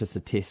is not just a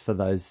test for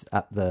those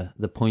up the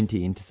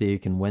pointy end to see who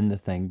can win the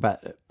thing,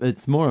 but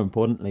it's more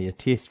importantly a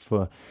test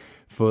for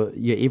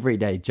your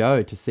everyday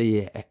Joe to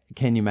see,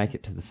 can you make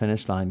it to the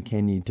finish line?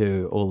 Can you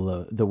do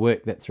all the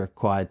work that's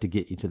required to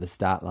get you to the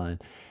start line?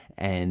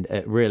 And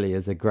it really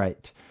is a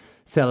great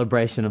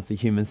celebration of the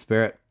human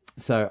spirit.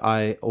 So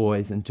I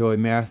always enjoy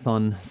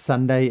Marathon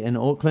Sunday in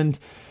Auckland.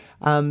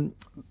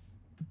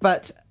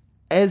 But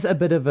as a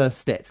bit of a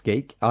stats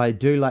geek, I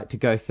do like to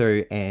go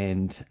through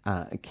and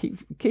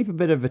keep a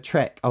bit of a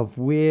track of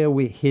where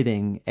we're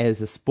heading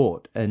as a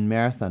sport in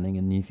marathoning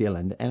in New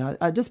Zealand. And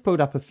I just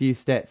pulled up a few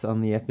stats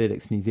on the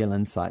Athletics New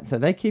Zealand site. So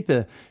they keep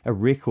a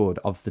record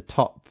of the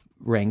top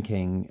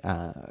ranking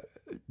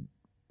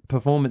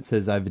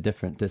performances over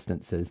different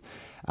distances.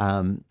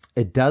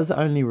 It does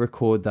only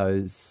record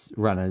those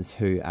runners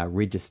who are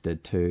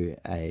registered to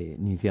a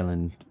New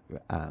Zealand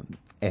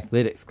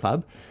athletics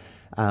club.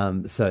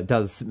 So it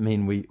does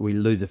mean we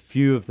lose a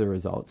few of the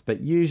results,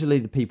 but usually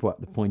the people at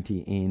the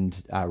pointy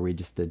end are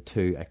registered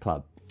to a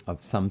club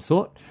of some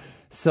sort.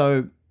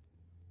 So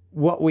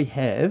what we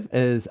have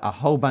is a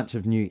whole bunch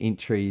of new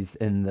entries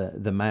in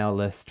the male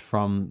list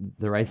from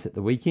the race at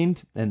the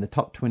weekend, and the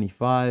top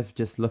 25,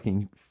 just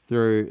looking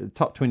through the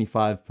top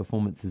 25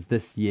 performances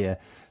this year,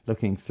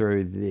 looking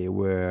through, there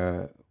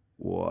were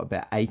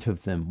about 8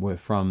 of them were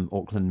from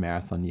Auckland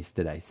Marathon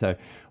yesterday. So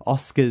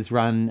Oscar's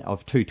run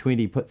of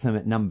 2:20 puts him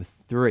at number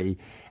 3.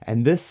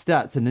 And this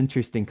starts an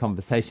interesting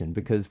conversation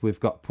because we've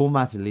got Paul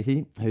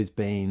Martelletti, who's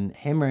been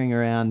hammering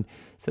around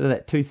sort of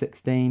that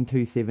 2:16,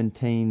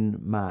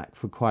 2:17 mark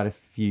for quite a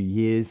few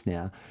years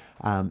now.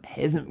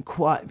 Hasn't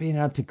quite been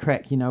able to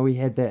crack, we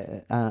had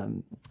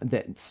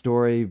that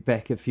story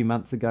back a few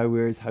months ago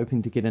where he's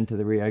hoping to get into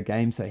the Rio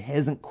Games, so he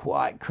hasn't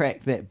quite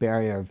cracked that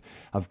barrier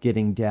of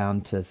getting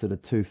down to sort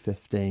of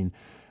 2:15,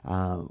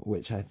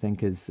 which I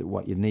think is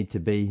what you need to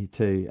be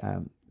to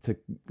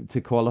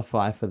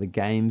qualify for the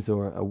Games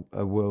or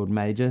a World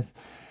Majors.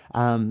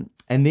 And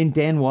then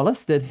Dan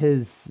Wallace did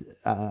his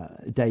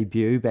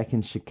debut back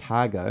in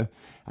Chicago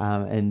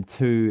in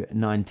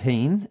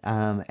 2:19,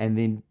 and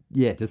then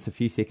just a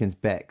few seconds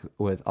back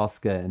with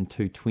Oscar in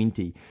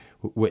 2:20,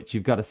 which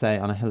you've got to say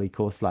on a hilly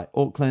course like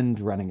Auckland,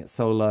 running it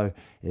solo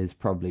is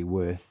probably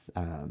worth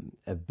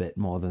a bit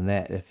more than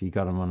that if you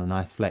got him on a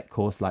nice flat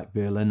course like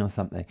Berlin or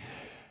something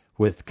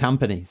with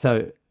company.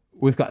 So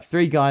we've got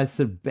 3 guys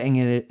sort of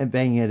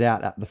banging it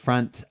out up the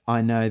front.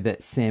 I know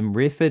that Sam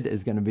Redford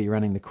is going to be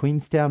running the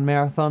Queenstown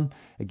Marathon.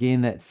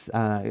 Again, it's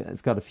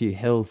got a few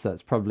hills, so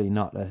it's probably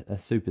not a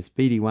super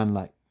speedy one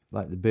like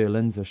the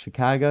Berlins or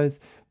Chicagos,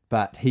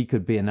 but he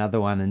could be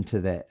another one into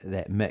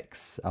that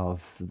mix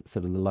of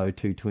sort of the low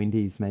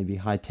 220s, maybe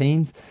high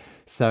teens.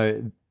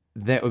 So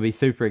that would be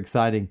super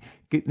exciting.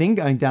 Then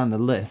going down the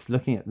list,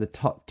 looking at the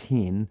top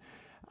 10,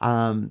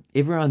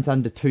 everyone's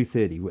under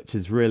 2:30, which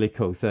is really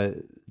cool. So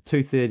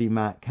 2:30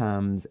 mark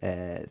comes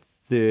at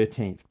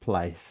 13th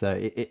place.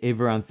 So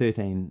everyone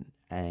 13,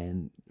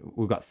 and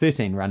we've got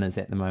 13 runners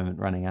at the moment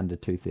running under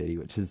 2:30,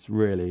 which is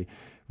really,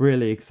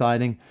 really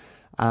exciting.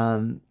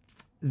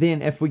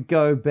 Then if we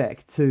go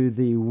back to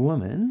the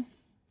women,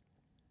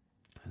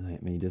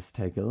 let me just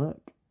take a look.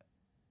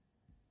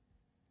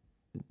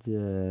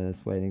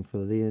 Just waiting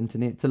for the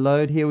internet to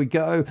load. Here we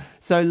go.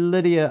 So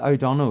Lydia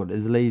O'Donnell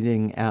is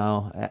leading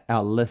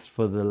our list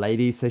for the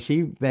ladies. So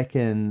she back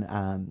in,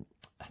 I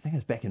think it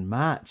was back in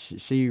March,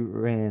 she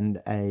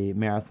ran a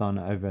marathon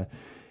over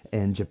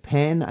in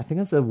Japan. I think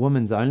it was a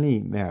women's only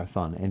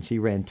marathon, and she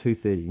ran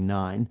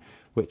 2:39,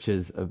 which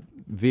is a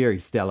very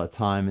stellar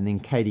time. And then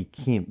Katie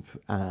Kemp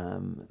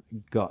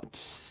got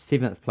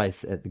 7th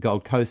place at the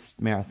Gold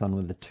Coast Marathon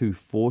with a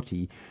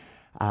 2:40.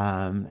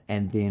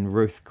 And then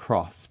Ruth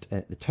Croft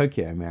at the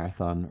Tokyo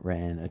Marathon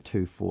ran a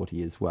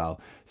 2:40 as well.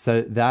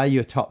 So they're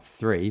your top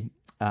 3.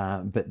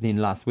 But then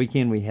last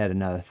weekend we had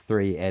another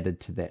 3 added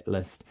to that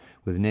list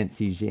with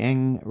Nancy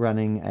Jiang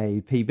running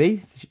a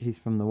PB. She's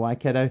from the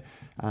Waikato,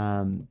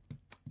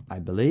 I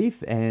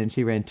believe, and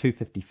she ran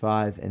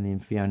 2:55, and then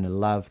Fiona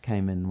Love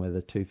came in with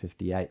a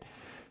 2:58.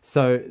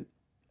 So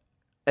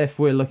if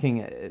we're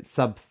looking at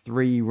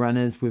sub-3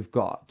 runners, we've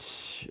got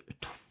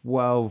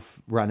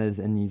 12 runners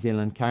in New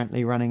Zealand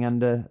currently running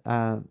under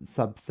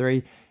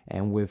sub-3,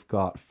 and we've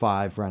got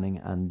 5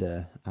 running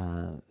under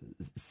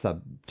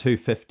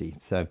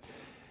sub-250. So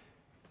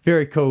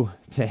very cool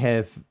to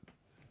have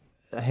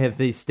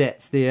these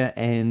stats there,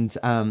 and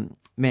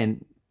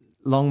man,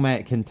 long may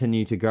it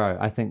continue to grow.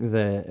 I think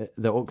the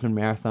Auckland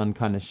Marathon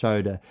kind of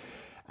showed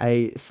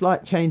a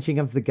slight changing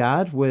of the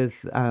guard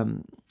with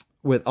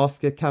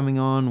Oscar coming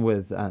on,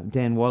 with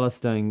Dan Wallace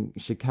doing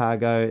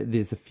Chicago.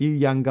 There's a few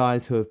young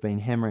guys who have been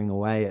hammering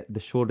away at the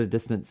shorter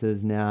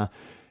distances now,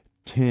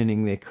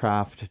 turning their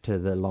craft to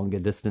the longer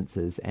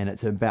distances, and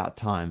it's about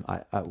time.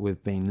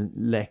 We've been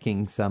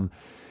lacking some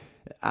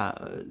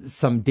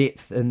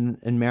depth in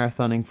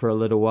marathoning for a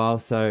little while,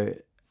 so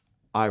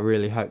I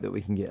really hope that we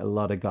can get a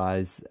lot of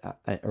guys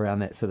around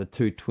that sort of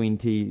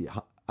 220,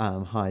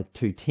 high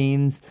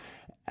 210s,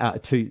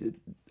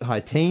 high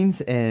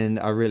teens, and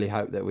I really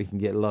hope that we can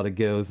get a lot of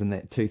girls in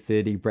that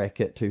 230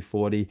 bracket,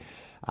 240,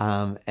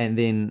 and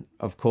then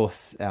of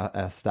course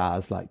our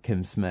stars like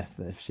Kim Smith,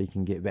 if she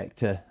can get back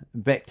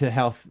to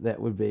health, that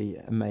would be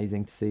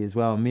amazing to see as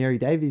well, and Mary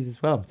Davies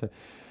as well. So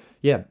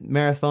yeah,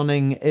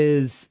 marathoning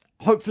is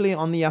hopefully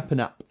on the up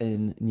and up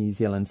in New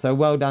Zealand. So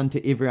well done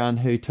to everyone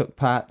who took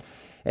part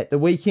at the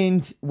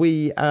weekend.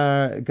 We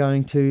are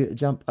going to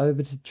jump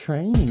over to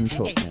Training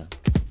Talk now.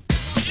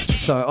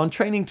 So on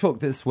Training Talk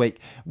this week,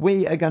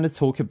 we are going to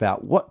talk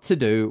about what to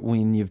do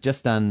when you've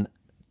just done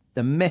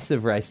a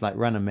massive race like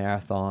run a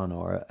marathon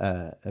or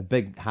a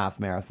big half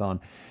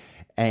marathon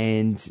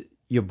and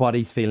your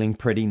body's feeling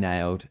pretty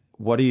nailed.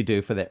 What do you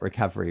do for that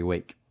recovery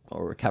week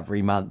or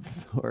recovery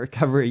month or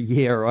recovery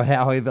year or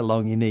however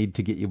long you need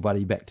to get your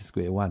body back to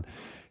square one?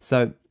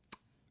 So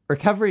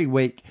recovery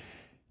week,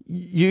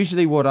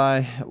 usually what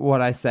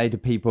I say to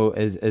people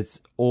is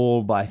it's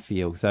all by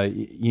feel. So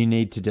you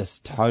need to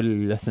just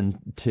totally listen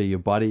to your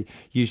body.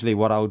 Usually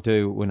what I'll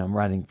do when I'm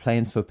writing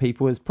plans for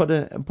people is put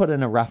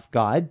in a rough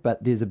guide,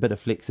 but there's a bit of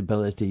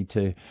flexibility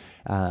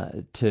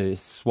to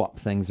swap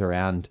things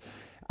around.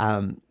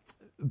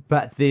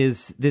 But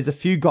there's a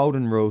few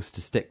golden rules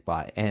to stick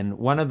by, and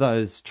one of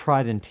those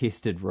tried and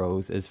tested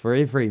rules is for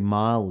every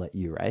mile that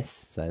you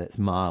race, so that's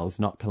miles,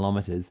 not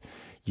kilometers,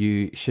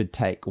 you should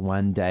take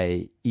 1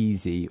 day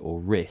easy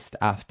or rest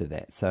after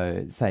that.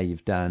 So say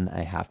you've done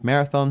a half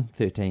marathon,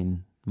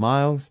 13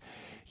 miles,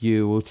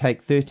 you will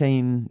take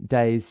 13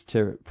 days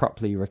to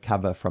properly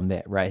recover from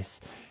that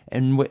race,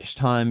 in which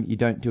time you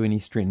don't do any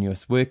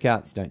strenuous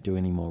workouts, don't do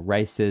any more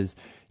races,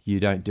 you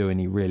don't do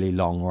any really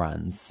long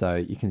runs. So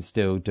you can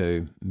still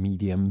do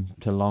medium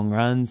to long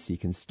runs, you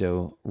can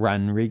still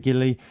run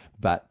regularly,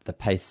 but the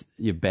pace,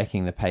 you're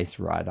backing the pace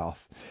right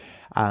off.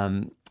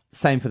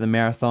 Same for the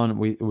marathon.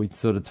 We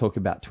sort of talk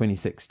about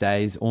 26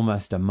 days,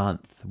 almost a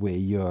month, where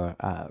you're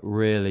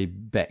really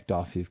backed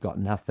off. You've got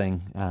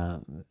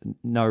nothing,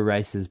 no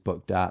races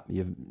booked up.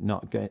 You're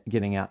not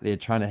getting out there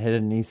trying to hit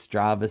any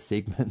Strava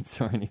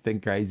segments or anything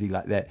crazy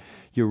like that.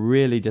 You're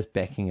really just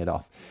backing it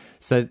off.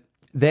 So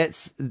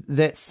that's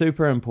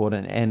super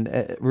important, and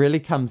it really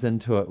comes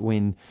into it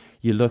when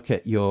you look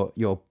at your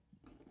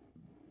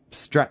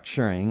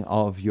structuring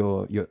of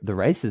the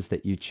races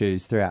that you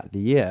choose throughout the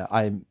year.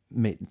 I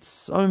met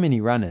so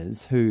many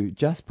runners who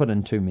just put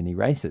in too many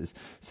races.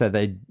 So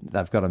they've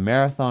got a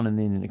marathon, and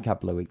then a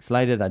couple of weeks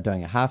later they're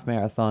doing a half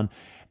marathon,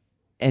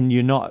 and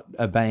you're not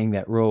obeying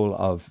that rule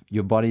of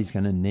your body's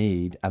going to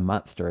need a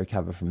month to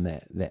recover from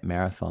that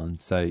marathon.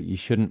 So you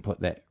shouldn't put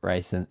that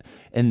race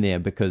in there,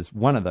 because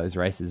one of those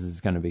races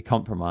is going to be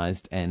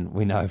compromised, and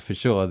we know for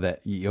sure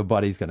that your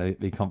body's going to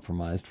be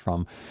compromised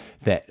from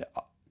that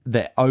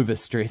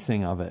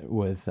overstressing of it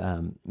with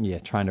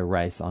trying to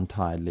race on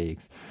tired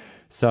legs.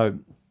 So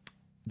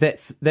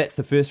that's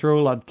the first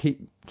rule I'd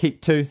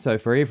keep to. So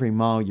for every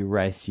mile you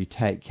race, you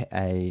take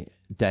a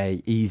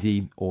day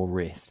easy or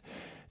rest.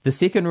 The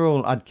second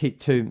rule I'd keep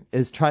to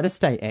is try to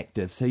stay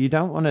active. So you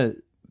don't want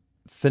to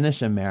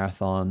finish a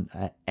marathon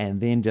and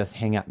then just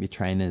hang up your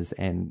trainers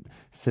and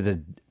sit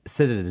at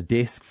a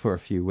desk for a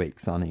few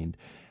weeks on end.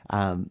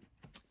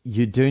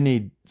 You do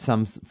need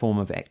some form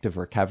of active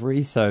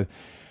recovery. So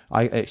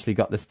I actually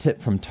got this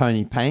tip from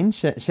Tony Payne.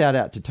 Shout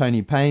out to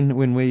Tony Payne.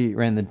 When we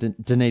ran the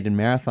Dunedin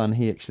Marathon,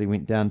 he actually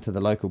went down to the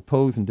local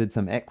pools and did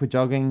some aqua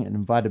jogging and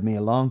invited me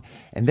along.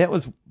 And that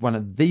was one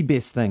of the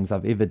best things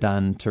I've ever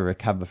done to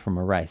recover from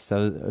a race.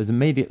 So it was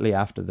immediately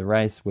after the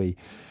race, we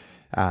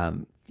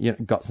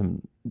got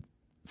some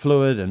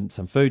fluid and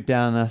some food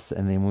down us,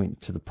 and then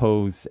went to the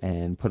pools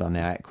and put on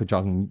our aqua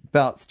jogging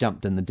belts,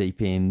 jumped in the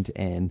deep end,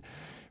 and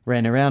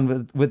ran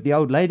around with the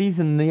old ladies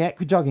in the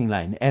aqua jogging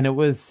lane. And it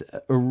was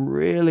a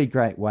really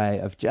great way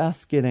of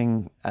just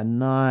getting a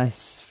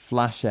nice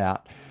flush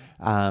out.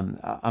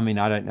 I mean,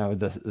 I don't know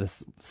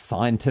the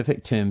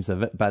scientific terms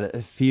of it, but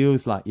it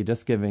feels like you're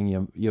just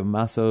giving your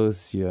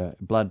muscles, your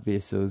blood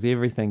vessels,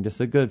 everything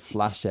just a good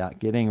flush out,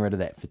 getting rid of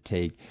that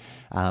fatigue.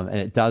 And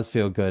it does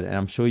feel good. And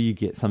I'm sure you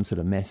get some sort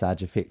of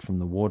massage effect from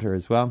the water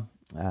as well.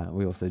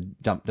 We also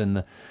jumped in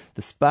the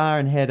spa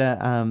and had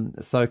a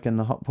soak in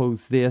the hot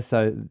pools there.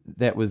 So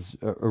that was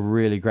a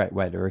really great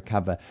way to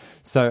recover.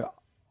 So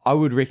I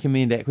would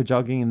recommend aqua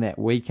jogging in that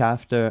week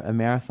after a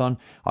marathon.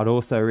 I'd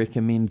also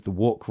recommend the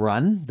walk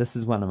run. This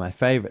is one of my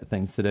favourite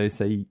things to do.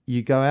 So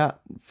you go out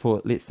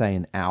for, let's say,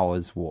 an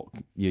hour's walk.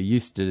 You're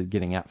used to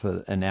getting out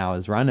for an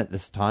hour's run at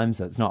this time,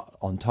 so it's not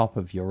on top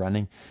of your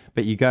running.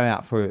 But you go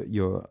out for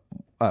your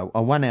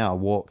a 1 hour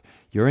walk.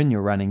 You're in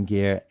your running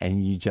gear,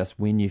 and you just,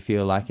 when you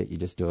feel like it, you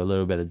just do a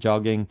little bit of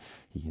jogging.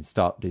 You can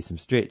stop, do some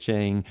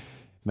stretching,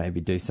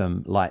 maybe do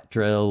some light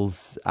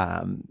drills.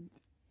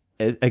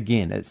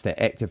 Again, it's the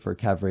active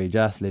recovery,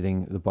 just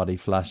letting the body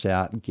flush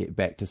out and get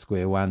back to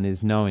square one.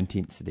 There's no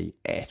intensity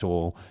at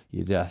all.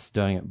 You're just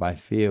doing it by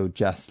feel,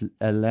 just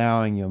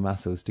allowing your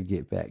muscles to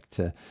get back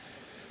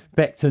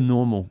to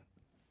normal.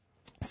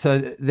 So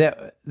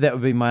that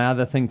would be my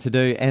other thing to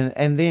do.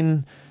 And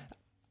then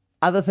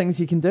other things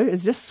you can do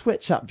is just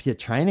switch up your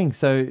training.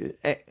 So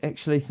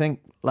actually think,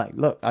 like,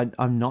 look,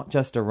 I'm not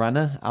just a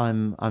runner.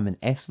 I'm an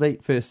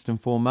athlete first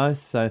and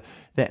foremost. So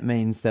that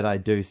means that I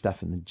do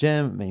stuff in the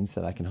gym. It means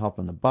that I can hop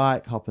on the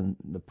bike, hop in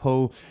the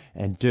pool,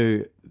 and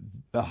do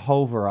a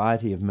whole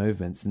variety of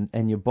movements.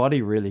 And your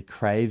body really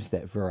craves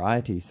that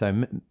variety.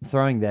 So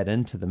throwing that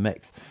into the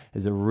mix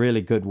is a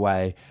really good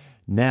way.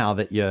 Now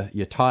that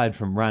you're tired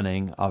from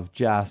running, of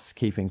just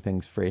keeping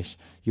things fresh,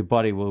 your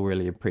body will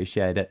really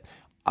appreciate it.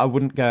 I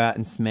wouldn't go out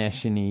and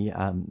smash any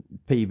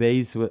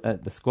PBs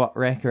at the squat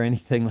rack or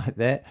anything like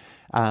that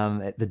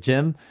at the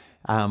gym,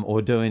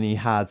 or do any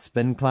hard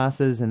spin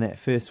classes in that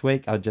first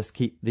week. I'll just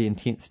keep the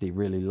intensity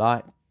really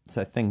light.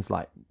 So things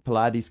like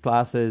Pilates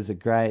classes are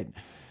great.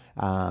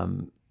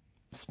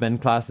 Spin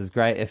class is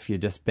great if you're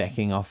just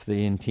backing off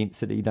the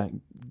intensity.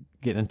 Don't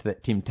get into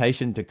that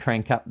temptation to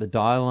crank up the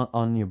dial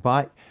on your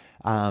bike.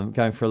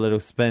 Going for a little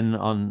spin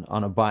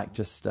on a bike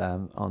just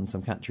on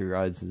some country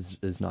roads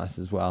is nice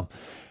as well.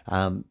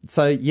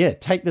 So yeah,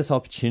 take this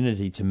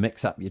opportunity to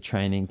mix up your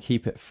training,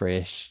 keep it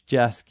fresh,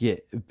 just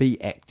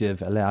be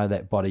active, allow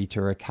that body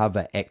to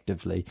recover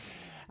actively.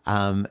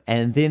 And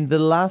then the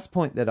last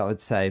point that I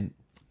would say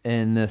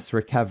in this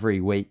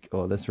recovery week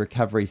or this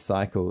recovery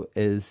cycle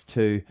is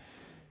to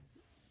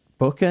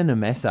book in a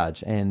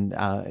massage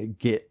and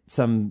get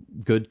some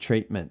good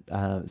treatment.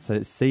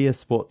 So see a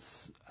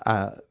sports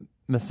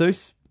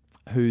masseuse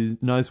who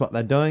knows what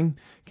they're doing,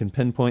 can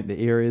pinpoint the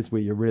areas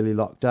where you're really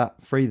locked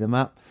up, free them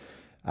up,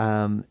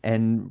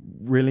 and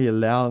really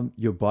allow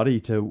your body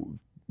to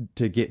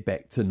get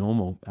back to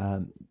normal.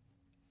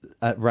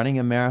 Running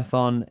a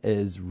marathon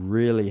is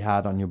really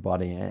hard on your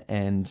body,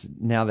 and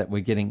now that we're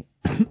getting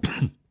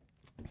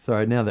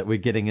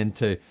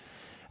into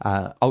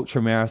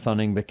ultra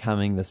marathoning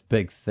becoming this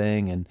big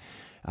thing, and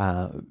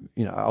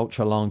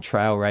ultra long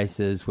trail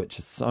races, which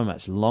is so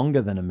much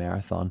longer than a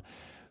marathon.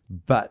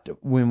 But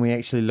when we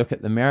actually look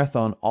at the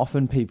marathon,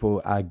 often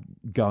people are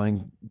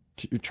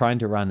trying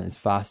to run as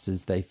fast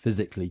as they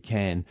physically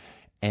can.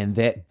 And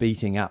that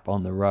beating up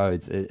on the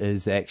roads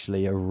is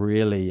actually a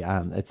really,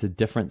 it's a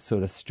different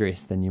sort of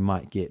stress than you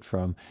might get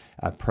from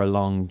a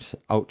prolonged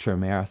ultra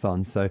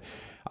marathon. So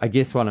I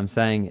guess what I'm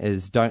saying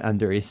is don't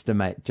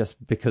underestimate,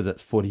 just because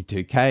it's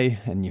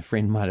 42K and your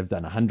friend might have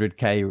done a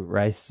 100K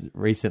race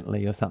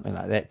recently or something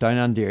like that. Don't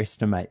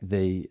underestimate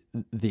the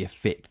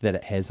effect that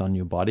it has on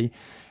your body.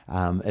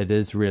 It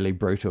is really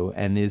brutal,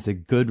 and there's a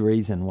good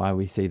reason why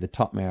we see the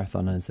top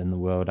marathoners in the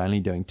world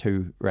only doing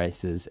 2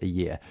 races a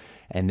year,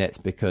 and that's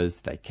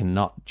because they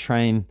cannot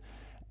train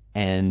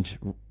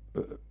and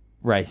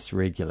race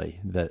regularly.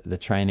 The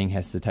training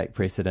has to take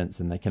precedence,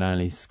 and they can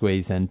only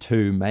squeeze in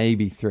 2,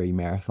 maybe 3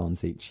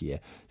 marathons each year.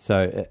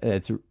 So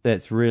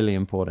it's really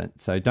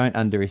important. So don't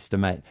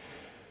underestimate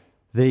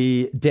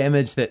the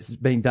damage that's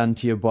being done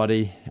to your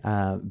body,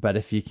 but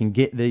if you can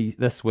get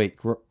this week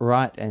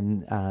right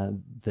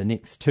and the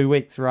next 2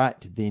 weeks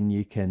right, then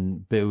you can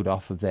build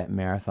off of that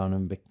marathon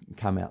and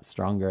come out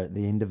stronger at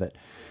the end of it.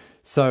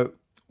 So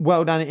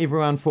well done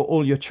everyone for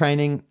all your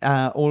training,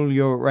 all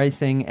your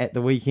racing at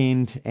the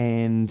weekend,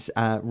 and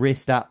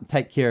rest up,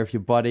 take care of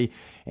your body,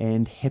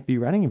 and happy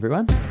running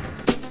everyone.